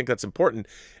believe. And I think that's important.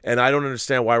 And I don't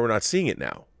understand why we're not seeing it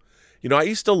now. I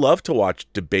used to love to watch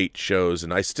debate shows,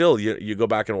 and I still, you go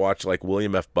back and watch like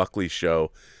William F. Buckley's show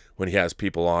when he has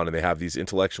people on and they have these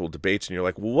intellectual debates, and you're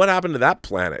like, well, what happened to that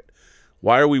planet?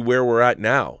 Why are we where we're at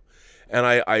now?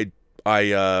 And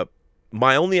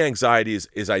my only anxiety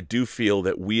is I do feel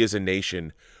that we as a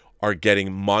nation are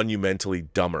getting monumentally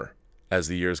dumber as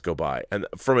the years go by, and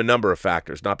from a number of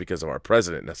factors, not because of our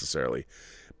president necessarily,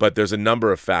 but there's a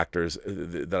number of factors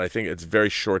that I think it's very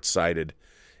short-sighted,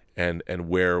 and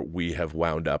where we have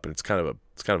wound up, and it's kind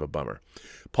of a bummer.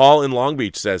 Paul in Long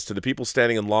Beach says, to the people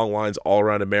standing in long lines all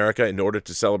around America in order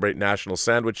to celebrate National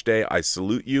Sandwich Day, I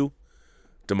salute you.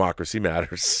 Democracy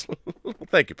matters.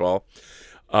 Thank you, Paul.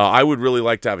 I would really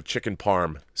like to have a chicken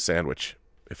parm sandwich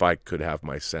if I could have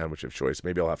my sandwich of choice.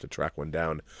 Maybe I'll have to track one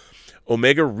down.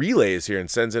 Omega Relay is here and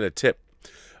sends in a tip.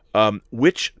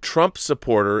 Which Trump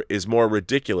supporter is more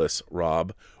ridiculous,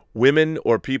 Rob? Women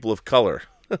or people of color?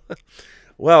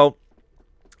 Well,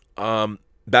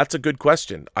 that's a good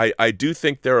question. I do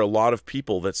think there are a lot of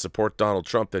people that support Donald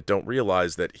Trump that don't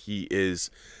realize that he is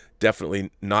definitely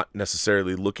not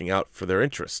necessarily looking out for their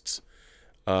interests,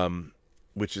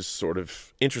 which is sort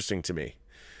of interesting to me.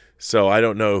 So I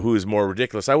don't know who is more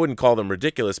ridiculous. I wouldn't call them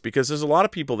ridiculous because there's a lot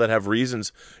of people that have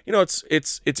reasons.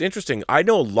 It's interesting. I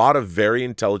know a lot of very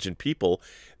intelligent people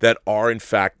that are in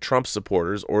fact Trump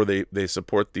supporters, or they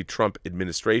support the Trump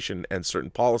administration and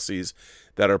certain policies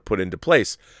that are put into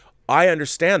place. I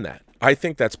understand that. I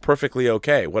think that's perfectly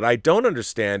okay. What I don't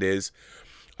understand is,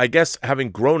 I guess,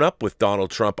 having grown up with Donald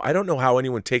Trump, I don't know how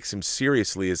anyone takes him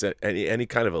seriously as any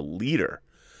kind of a leader.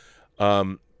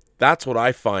 That's what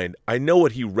I find. I know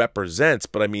what he represents,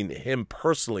 but I mean him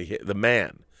personally, the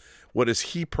man. What does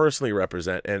he personally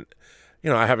represent? And,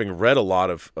 having read a lot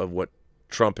of what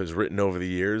Trump has written over the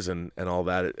years and all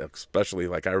that, especially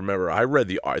like I remember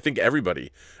I think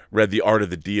everybody read The Art of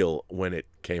the Deal when it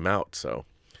came out. So,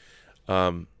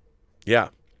 yeah.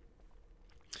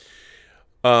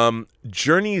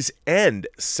 Journey's End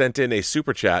sent in a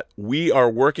super chat. We are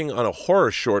working on a horror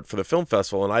short for the film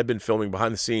festival, and I've been filming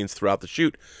behind the scenes throughout the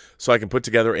shoot so I can put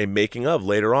together a making of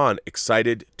later on.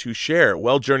 Excited to share.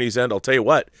 Well, Journey's End, I'll tell you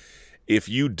what, if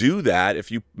you do that, if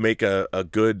you make a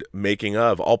good making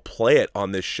of, I'll play it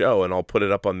on this show and I'll put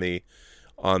it up on the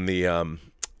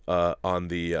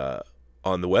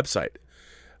website.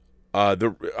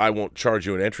 I won't charge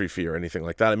you an entry fee or anything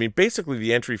like that. I mean, basically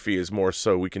the entry fee is more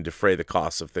so we can defray the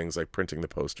costs of things like printing the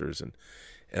posters and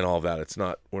all of that. It's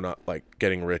not, we're not like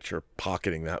getting rich or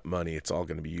pocketing that money. It's all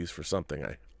going to be used for something,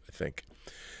 I think.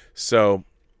 So,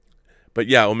 but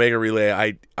yeah, Omega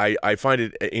Relay, I find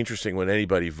it interesting when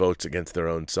anybody votes against their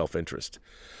own self-interest.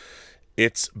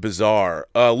 It's bizarre.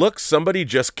 Look, somebody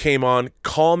just came on.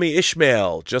 Call Me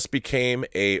Ishmael just became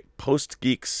a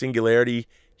Post-Geek Singularity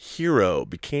hero,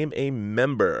 became a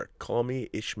member. Call Me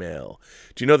Ishmael.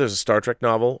 Do you know there's a Star Trek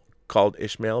novel called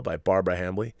Ishmael by Barbara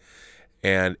Hambly?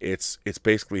 And it's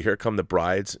basically Here Come the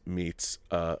Brides meets,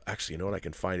 actually, you know what? I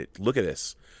can find it. Look at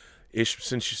this.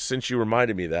 Since you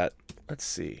reminded me of that, let's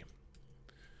see.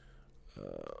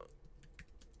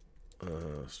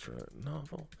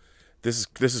 Novel. This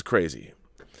is crazy.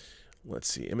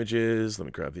 Let's see images. Let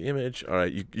me grab the image. All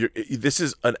right, this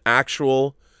is an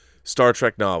actual Star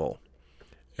Trek novel,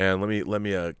 and let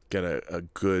me get a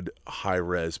good high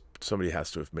res. Somebody has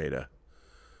to have made a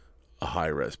high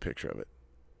res picture of it.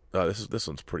 This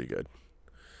one's pretty good.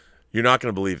 You're not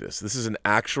going to believe this. This is an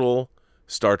actual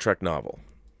Star Trek novel,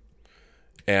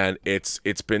 and it's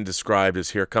been described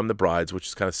as Here Come the Brides, which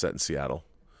is kind of set in Seattle.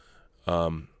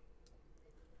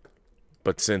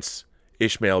 But since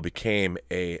Ishmael became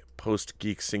a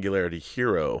Post-Geek Singularity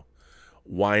hero,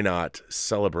 why not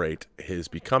celebrate his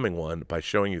becoming one by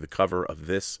showing you the cover of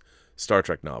this Star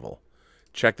Trek novel?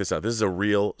 Check this out. This is a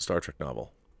real Star Trek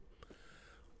novel.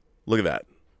 Look at that.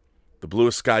 The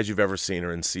bluest skies you've ever seen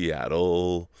are in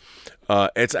Seattle.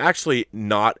 It's actually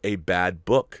not a bad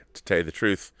book, to tell you the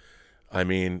truth. I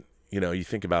mean, you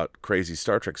think about crazy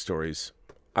Star Trek stories.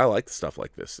 I like stuff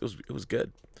like this. It was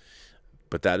good.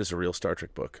 But that is a real Star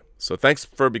Trek book. So thanks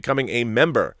for becoming a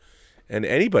member. And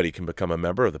anybody can become a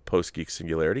member of the Post-Geek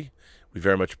Singularity. We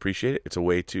very much appreciate it. It's a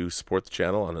way to support the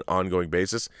channel on an ongoing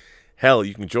basis. Hell,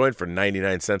 you can join for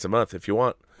 99 cents a month if you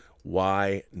want.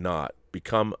 Why not?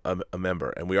 Become a member.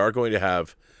 And we are going to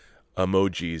have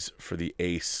emojis for the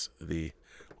ace, the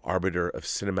arbiter of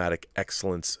cinematic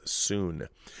excellence, soon.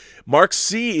 Mark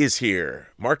C. is here.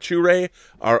 Mark Chure,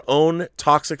 our own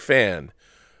toxic fan.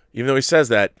 Even though he says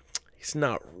that, he's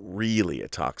not really a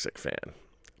toxic fan.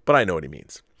 But I know what he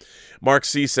means. Mark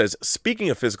C. says, speaking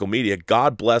of physical media,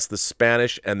 God bless the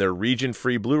Spanish and their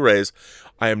region-free Blu-rays.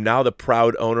 I am now the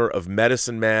proud owner of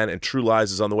Medicine Man, and True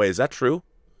Lies is on the way. Is that true?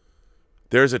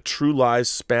 There's a True Lies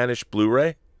Spanish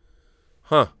Blu-ray?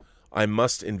 Huh. I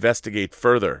must investigate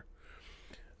further.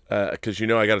 Because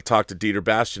I got to talk to Dieter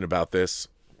Bastian about this.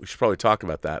 We should probably talk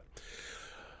about that.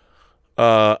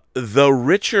 The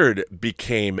Richard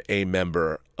became a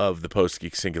member of the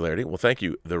Post-Geek Singularity. Well, thank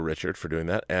you, The Richard, for doing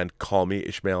that. And Call Me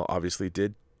Ishmael obviously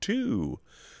did too.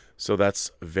 So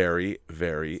that's very,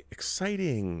 very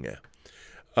exciting.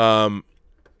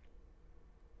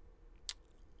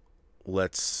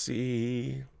 Let's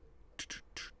see.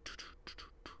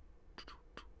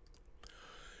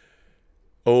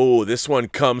 Oh, this one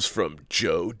comes from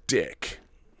Joe Dick.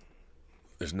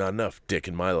 There's not enough Dick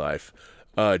in my life.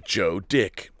 Joe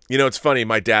Dick. It's funny.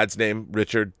 My dad's name,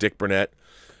 Richard Dick Burnett.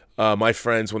 My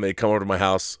friends, when they'd come over to my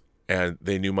house and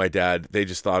they knew my dad, they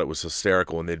just thought it was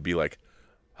hysterical, and they'd be like,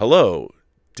 "Hello,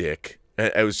 Dick."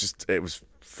 And it was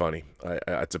funny.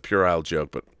 It's a puerile joke,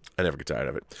 but I never get tired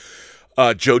of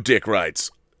it. Joe Dick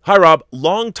writes, "Hi, Rob.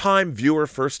 Long-time viewer,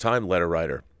 first-time letter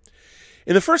writer.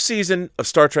 In the first season of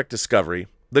Star Trek Discovery,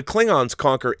 the Klingons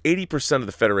conquer 80% of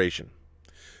the Federation.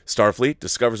 Starfleet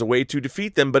discovers a way to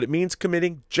defeat them, but it means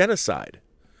committing genocide.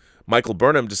 Michael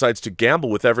Burnham decides to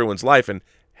gamble with everyone's life and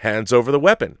hands over the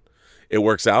weapon. It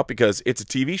works out because it's a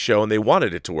TV show and they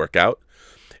wanted it to work out.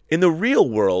 In the real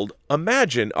world,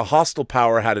 imagine a hostile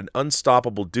power had an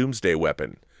unstoppable doomsday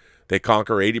weapon. They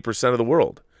conquer 80% of the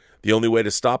world. The only way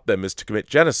to stop them is to commit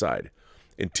genocide.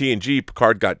 In TNG,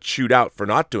 Picard got chewed out for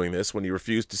not doing this when he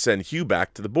refused to send Hugh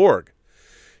back to the Borg.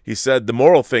 He said the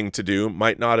moral thing to do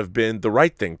might not have been the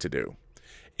right thing to do.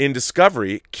 In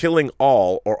Discovery, killing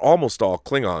all or almost all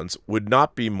Klingons would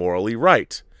not be morally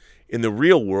right. In the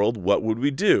real world, what would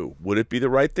we do? Would it be the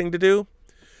right thing to do?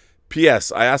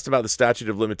 P.S. I asked about the statute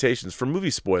of limitations for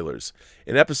movie spoilers.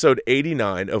 In episode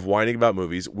 89 of Whining About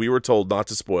Movies, we were told not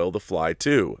to spoil The Fly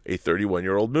 2, a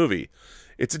 31-year-old movie.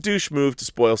 It's a douche move to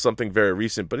spoil something very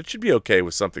recent, but it should be okay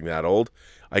with something that old.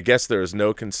 I guess there is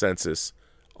no consensus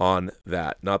on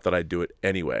that. Not that I do it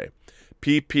anyway.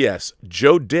 P.P.S.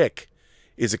 Joe Dick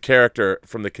is a character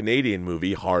from the Canadian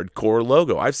movie Hardcore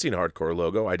Logo. I've seen Hardcore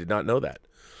Logo. I did not know that.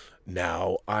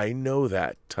 Now I know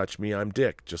that. Touch me, I'm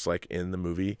Dick, just like in the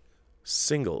movie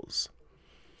Singles.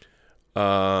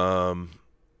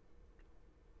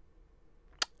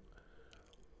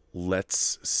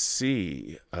 Let's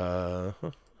see.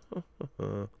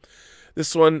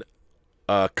 This one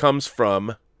comes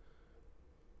from...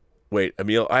 Wait,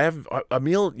 Emil.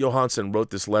 Emil Johansson wrote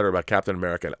this letter about Captain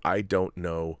America, and I don't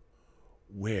know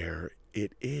where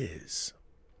it is.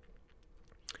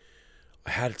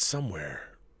 I had it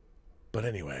somewhere, but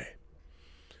anyway,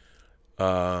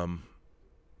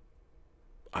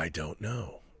 I don't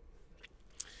know.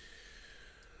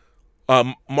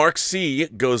 Mark C.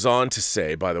 goes on to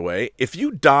say, by the way, if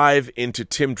you dive into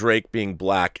Tim Drake being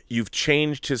black, you've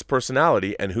changed his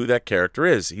personality and who that character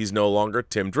is. He's no longer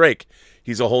Tim Drake.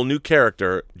 He's a whole new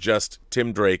character, just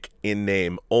Tim Drake in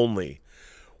name only.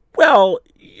 Well,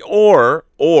 or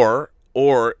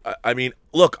I mean,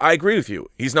 look, I agree with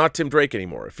you. He's not Tim Drake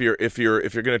anymore. If you're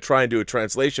going to try and do a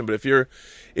translation, but if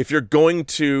you're going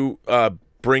to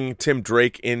bring Tim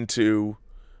Drake into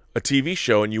a TV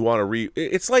show and you want to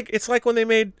it's like when they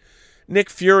made Nick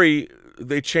Fury,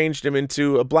 they changed him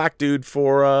into a black dude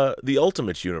for the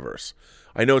Ultimates universe.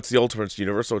 I know it's the Ultimates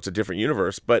universe, so it's a different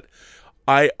universe, but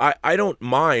I don't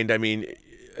mind. I mean,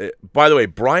 by the way,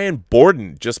 Brian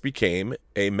Borden just became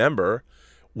a member.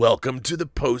 Welcome to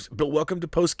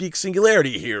Post-Geek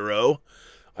Singularity, hero.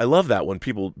 I love that when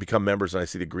people become members and I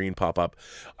see the green pop up.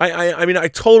 I mean, I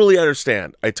totally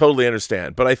understand.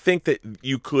 But I think that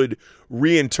you could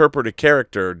reinterpret a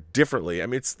character differently. I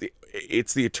mean,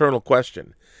 it's the eternal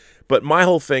question. But my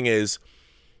whole thing is,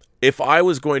 if I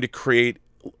was going to create,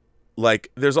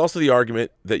 like, there's also the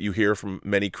argument that you hear from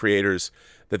many creators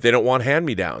that they don't want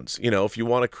hand-me-downs. You know, if you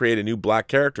want to create a new black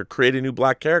character, create a new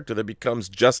black character that becomes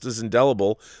just as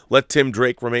indelible. Let Tim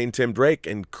Drake remain Tim Drake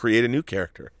and create a new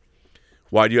character.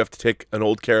 Why do you have to take an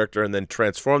old character and then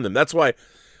transform them? That's why,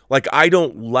 like, I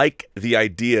don't like the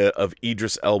idea of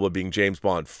Idris Elba being James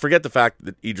Bond. Forget the fact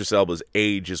that Idris Elba's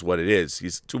age is what it is.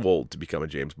 He's too old to become a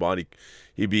James Bond.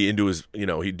 He'd be into his, you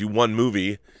know, he'd do one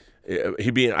movie.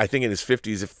 He'd be, I think, in his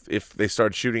 50s if they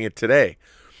started shooting it today.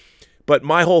 But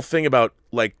my whole thing about,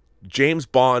 like, James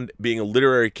Bond being a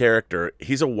literary character,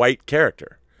 he's a white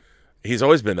character. He's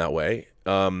always been that way.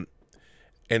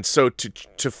 And so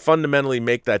to fundamentally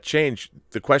make that change,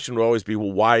 the question would always be,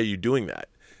 well, why are you doing that?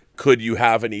 Could you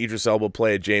have an Idris Elba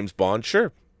play a James Bond?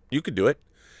 Sure, you could do it.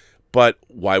 But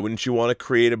why wouldn't you want to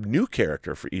create a new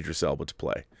character for Idris Elba to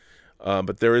play?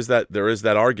 But there is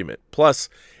that argument. Plus,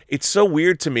 it's so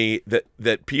weird to me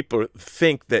that people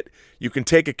think that you can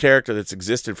take a character that's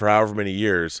existed for however many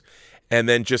years and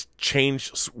then just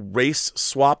race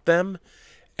swap them,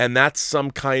 and that's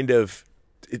some kind of...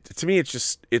 to me,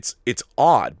 it's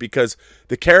odd, because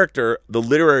the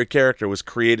literary character was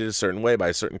created a certain way by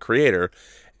a certain creator,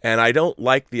 and I don't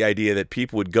like the idea that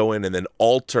people would go in and then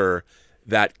alter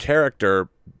that character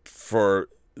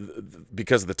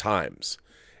because of the times.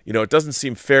 You know, it doesn't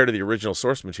seem fair to the original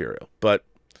source material, but,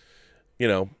 you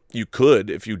know, you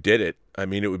could if you did it. I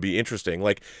mean, it would be interesting.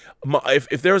 Like,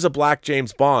 if there was a black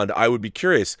James Bond, I would be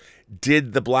curious.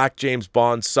 Did the black James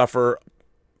Bond suffer...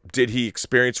 Did he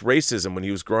experience racism when he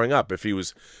was growing up? If he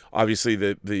was, obviously,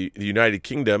 the United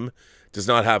Kingdom does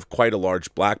not have quite a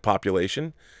large black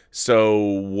population. So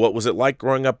what was it like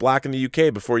growing up black in the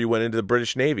UK before you went into the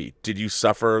British Navy? Did you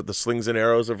suffer the slings and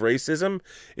arrows of racism?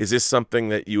 Is this something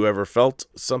that you ever felt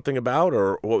something about,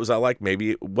 or what was that like?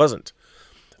 Maybe it wasn't.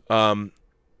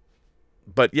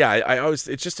 But yeah, I always,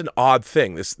 it's just an odd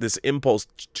thing. This impulse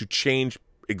to change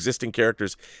existing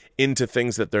characters into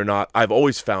things that they're not, I've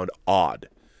always found odd.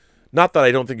 Not that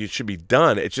I don't think it should be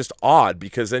done. It's just odd,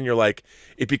 because then you're like,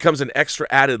 it becomes an extra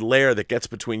added layer that gets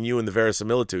between you and the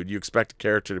verisimilitude. You expect a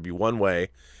character to be one way,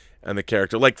 and the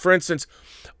character, like, for instance,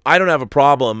 I don't have a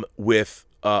problem with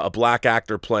a black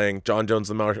actor playing John Jones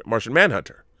the Martian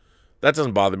Manhunter. That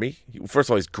doesn't bother me. First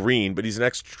of all, he's green, but he's an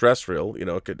extraterrestrial. You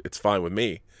know, it's fine with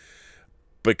me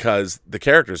because the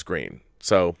character's green.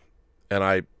 So, and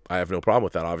I have no problem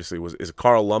with that. Obviously, is it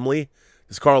Carl Lumley?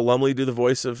 Does Carl Lumley do the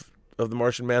voice of the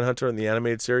Martian Manhunter in the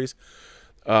animated series?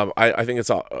 I think it's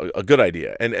a good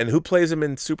idea. And who plays him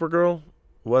in Supergirl?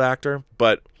 What actor?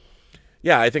 But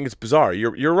yeah, I think it's bizarre.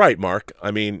 You're right, Mark.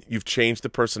 I mean, you've changed the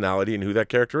personality and who that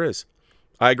character is.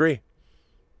 I agree.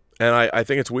 And I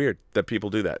think it's weird that people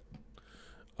do that.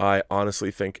 I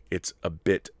honestly think it's a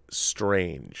bit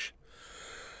strange.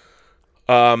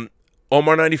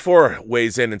 Omar94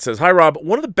 weighs in and says, "Hi, Rob.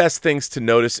 One of the best things to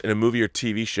notice in a movie or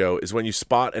TV show is when you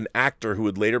spot an actor who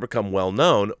would later become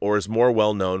well-known or is more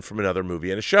well-known from another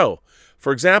movie and a show.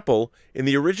 For example, in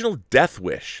the original Death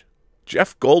Wish,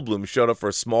 Jeff Goldblum showed up for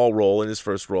a small role in his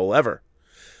first role ever.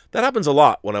 That happens a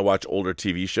lot when I watch older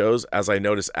TV shows, as I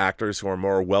notice actors who are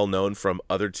more well-known from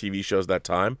other TV shows that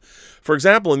time. For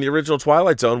example, in the original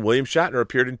Twilight Zone, William Shatner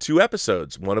appeared in 2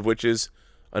 episodes, one of which is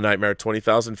A Nightmare at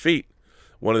 20,000 Feet.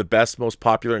 One of the best, most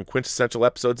popular, and quintessential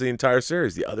episodes of the entire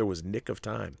series. The other was Nick of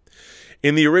Time.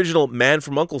 In the original Man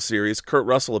from U.N.C.L.E. series, Kurt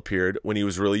Russell appeared when he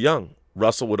was really young.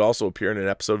 Russell would also appear in an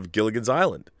episode of Gilligan's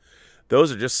Island.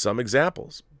 Those are just some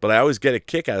examples. But I always get a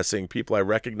kick out of seeing people I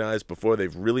recognize before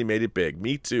they've really made it big.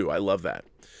 Me too. I love that.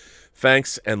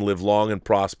 Thanks, and live long and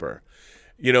prosper."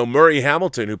 You know, Murray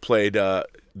Hamilton, who played the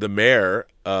mayor,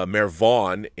 Mayor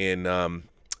Vaughn, in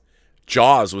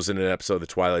Jaws, was in an episode of The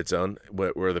Twilight Zone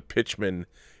where the pitchman,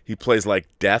 he plays like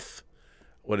Death.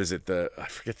 What is it? I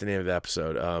forget the name of the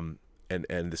episode.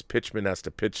 And this pitchman has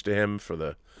to pitch to him for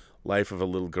the life of a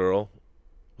little girl.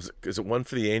 Is it One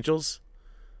for the Angels?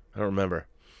 I don't remember.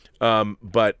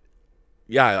 But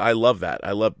yeah, I love that.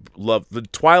 I love the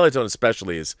Twilight Zone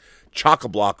especially is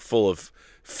chock-a-block full of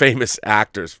famous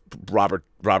actors. Robert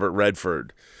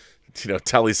Redford,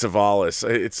 Telly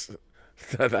Savalas.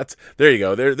 There you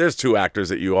go. There's 2 actors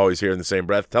that you always hear in the same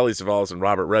breath: Telly Savalas and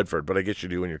Robert Redford. But I guess you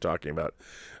do when you're talking about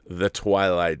the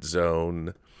Twilight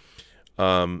Zone.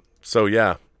 So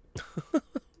yeah,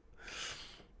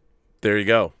 there you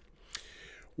go.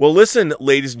 Well, listen,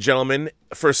 ladies and gentlemen,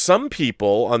 for some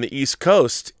people on the East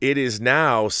Coast, it is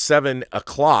now 7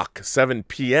 o'clock, 7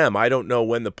 p.m. I don't know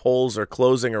when the polls are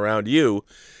closing around you,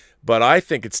 but I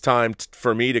think it's time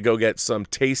for me to go get some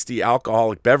tasty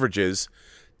alcoholic beverages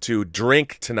to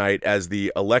drink tonight as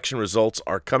the election results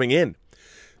are coming in.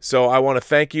 So I want to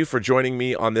thank you for joining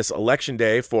me on this election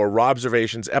day for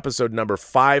Robservations episode number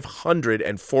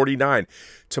 549.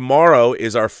 Tomorrow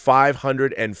is our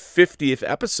 550th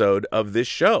episode of this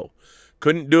show.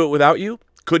 Couldn't do it without you.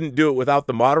 Couldn't do it without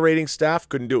the moderating staff.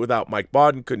 Couldn't do it without Mike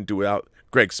Bodden. Couldn't do it without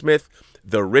Greg Smith,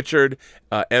 the Richard,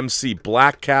 MC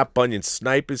Blackcap, Bunyan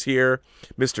Snipe is here.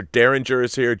 Mr. Derringer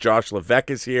is here. Josh Levesque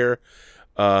is here.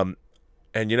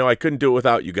 And, I couldn't do it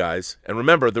without you guys. And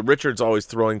remember, the Richard's always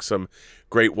throwing some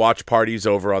great watch parties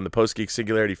over on the Post-Geek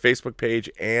Singularity Facebook page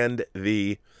and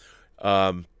the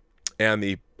Whining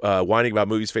About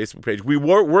Movies Facebook page.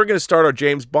 We're going to start our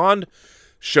James Bond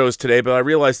shows today, but I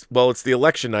realized, well, it's the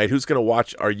election night. Who's going to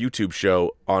watch our YouTube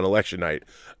show on election night?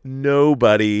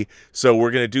 Nobody. So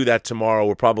we're going to do that tomorrow.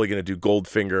 We're probably going to do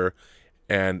Goldfinger.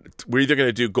 And we're either going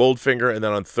to do Goldfinger, and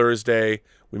then on Thursday,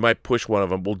 we might push one of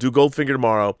them. We'll do Goldfinger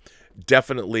tomorrow.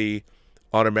 Definitely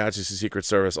On Her Majesty's Secret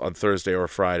Service on Thursday or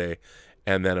Friday.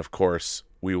 And then, of course,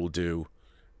 we will do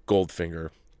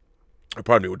Goldfinger.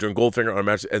 Pardon me, we're doing Goldfinger on Her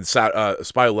Majesty, and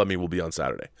Spy Who Loved Me will be on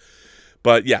Saturday.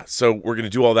 But yeah, so we're going to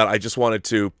do all that. I just wanted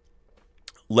to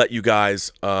let you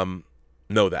guys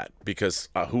know that, because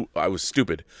I was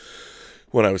stupid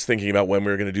when I was thinking about when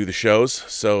we were going to do the shows.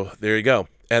 So there you go.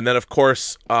 And then, of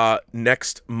course,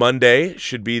 next Monday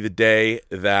should be the day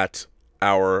that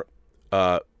our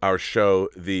show,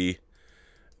 the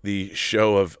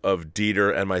show of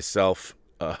Dieter and myself,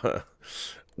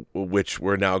 which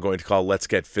we're now going to call Let's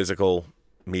Get Physical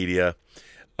Media.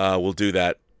 We'll do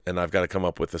that, and I've got to come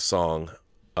up with a song,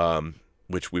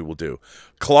 which we will do.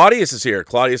 Claudius is here.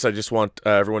 Claudius, I just want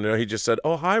everyone to know, he just said,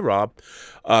 "Oh, hi, Rob."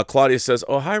 Claudius says,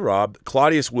 "Oh, hi, Rob."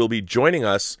 Claudius will be joining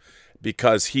us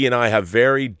because he and I have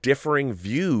very differing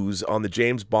views on the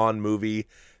James Bond movie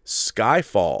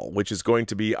Skyfall, which is going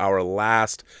to be our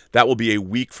last. That will be a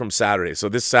week from Saturday. So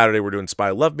this Saturday we're doing Spy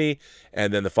Who Loved Me,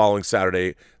 and then the following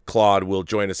Saturday Claude will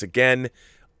join us again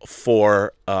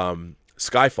for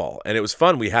Skyfall. And it was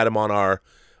fun. We had him on our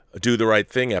Do the Right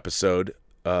Thing episode,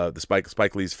 the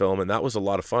Spike Lee's film, and that was a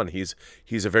lot of fun. He's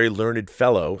a very learned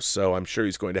fellow, so I'm sure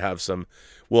he's going to have some.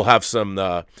 We'll have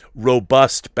some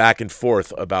robust back and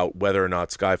forth about whether or not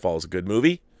Skyfall is a good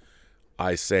movie.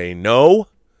 I say no.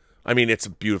 I mean, it's a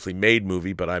beautifully made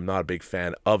movie, but I'm not a big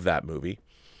fan of that movie.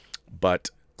 But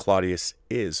Claudius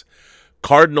is.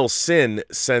 Cardinal Sin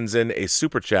sends in a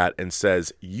super chat and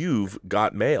says, "You've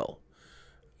got mail."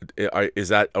 Is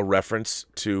that a reference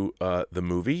to the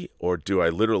movie, or do I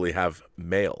literally have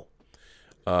mail?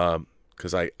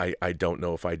 Because I don't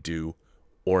know if I do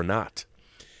or not.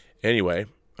 Anyway,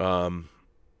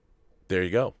 there you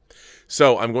go.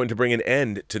 So I'm going to bring an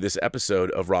end to this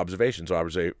episode of Robservations.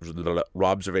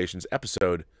 Robservations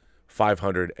episode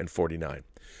 549.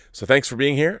 So thanks for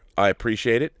being here. I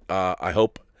appreciate it. I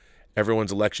hope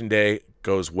everyone's election day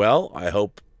goes well. I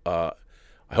hope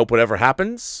whatever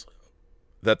happens,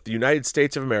 that the United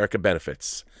States of America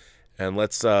benefits. And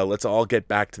let's all get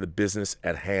back to the business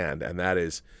at hand, and that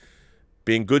is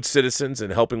being good citizens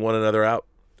and helping one another out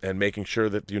and making sure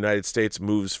that the United States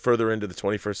moves further into the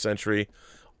 21st century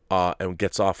and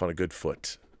gets off on a good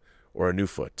foot or a new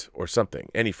foot or something,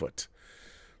 any foot.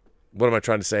 What am I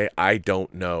trying to say? I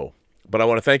don't know. But I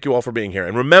want to thank you all for being here.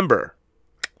 And remember,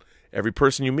 every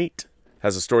person you meet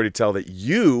has a story to tell that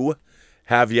you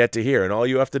have yet to hear. And all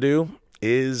you have to do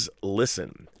is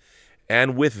listen.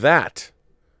 And with that,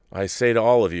 I say to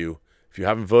all of you, if you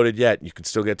haven't voted yet, you can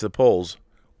still get to the polls.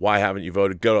 Why haven't you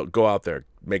voted? Go out there.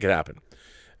 Make it happen.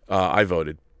 I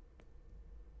voted.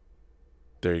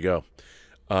 There you go.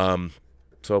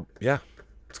 So, yeah,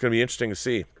 it's going to be interesting to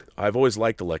see. I've always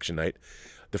liked election night.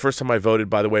 The first time I voted,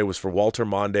 by the way, was for Walter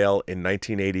Mondale in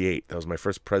 1988. That was my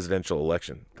first presidential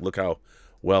election. Look how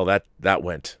well that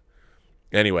went.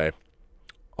 Anyway,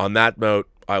 on that note,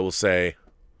 I will say,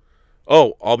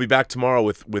 I'll be back tomorrow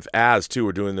with Az too.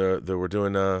 We're doing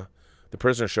the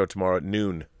Prisoner Show tomorrow at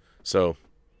noon. So,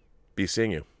 be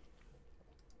seeing you.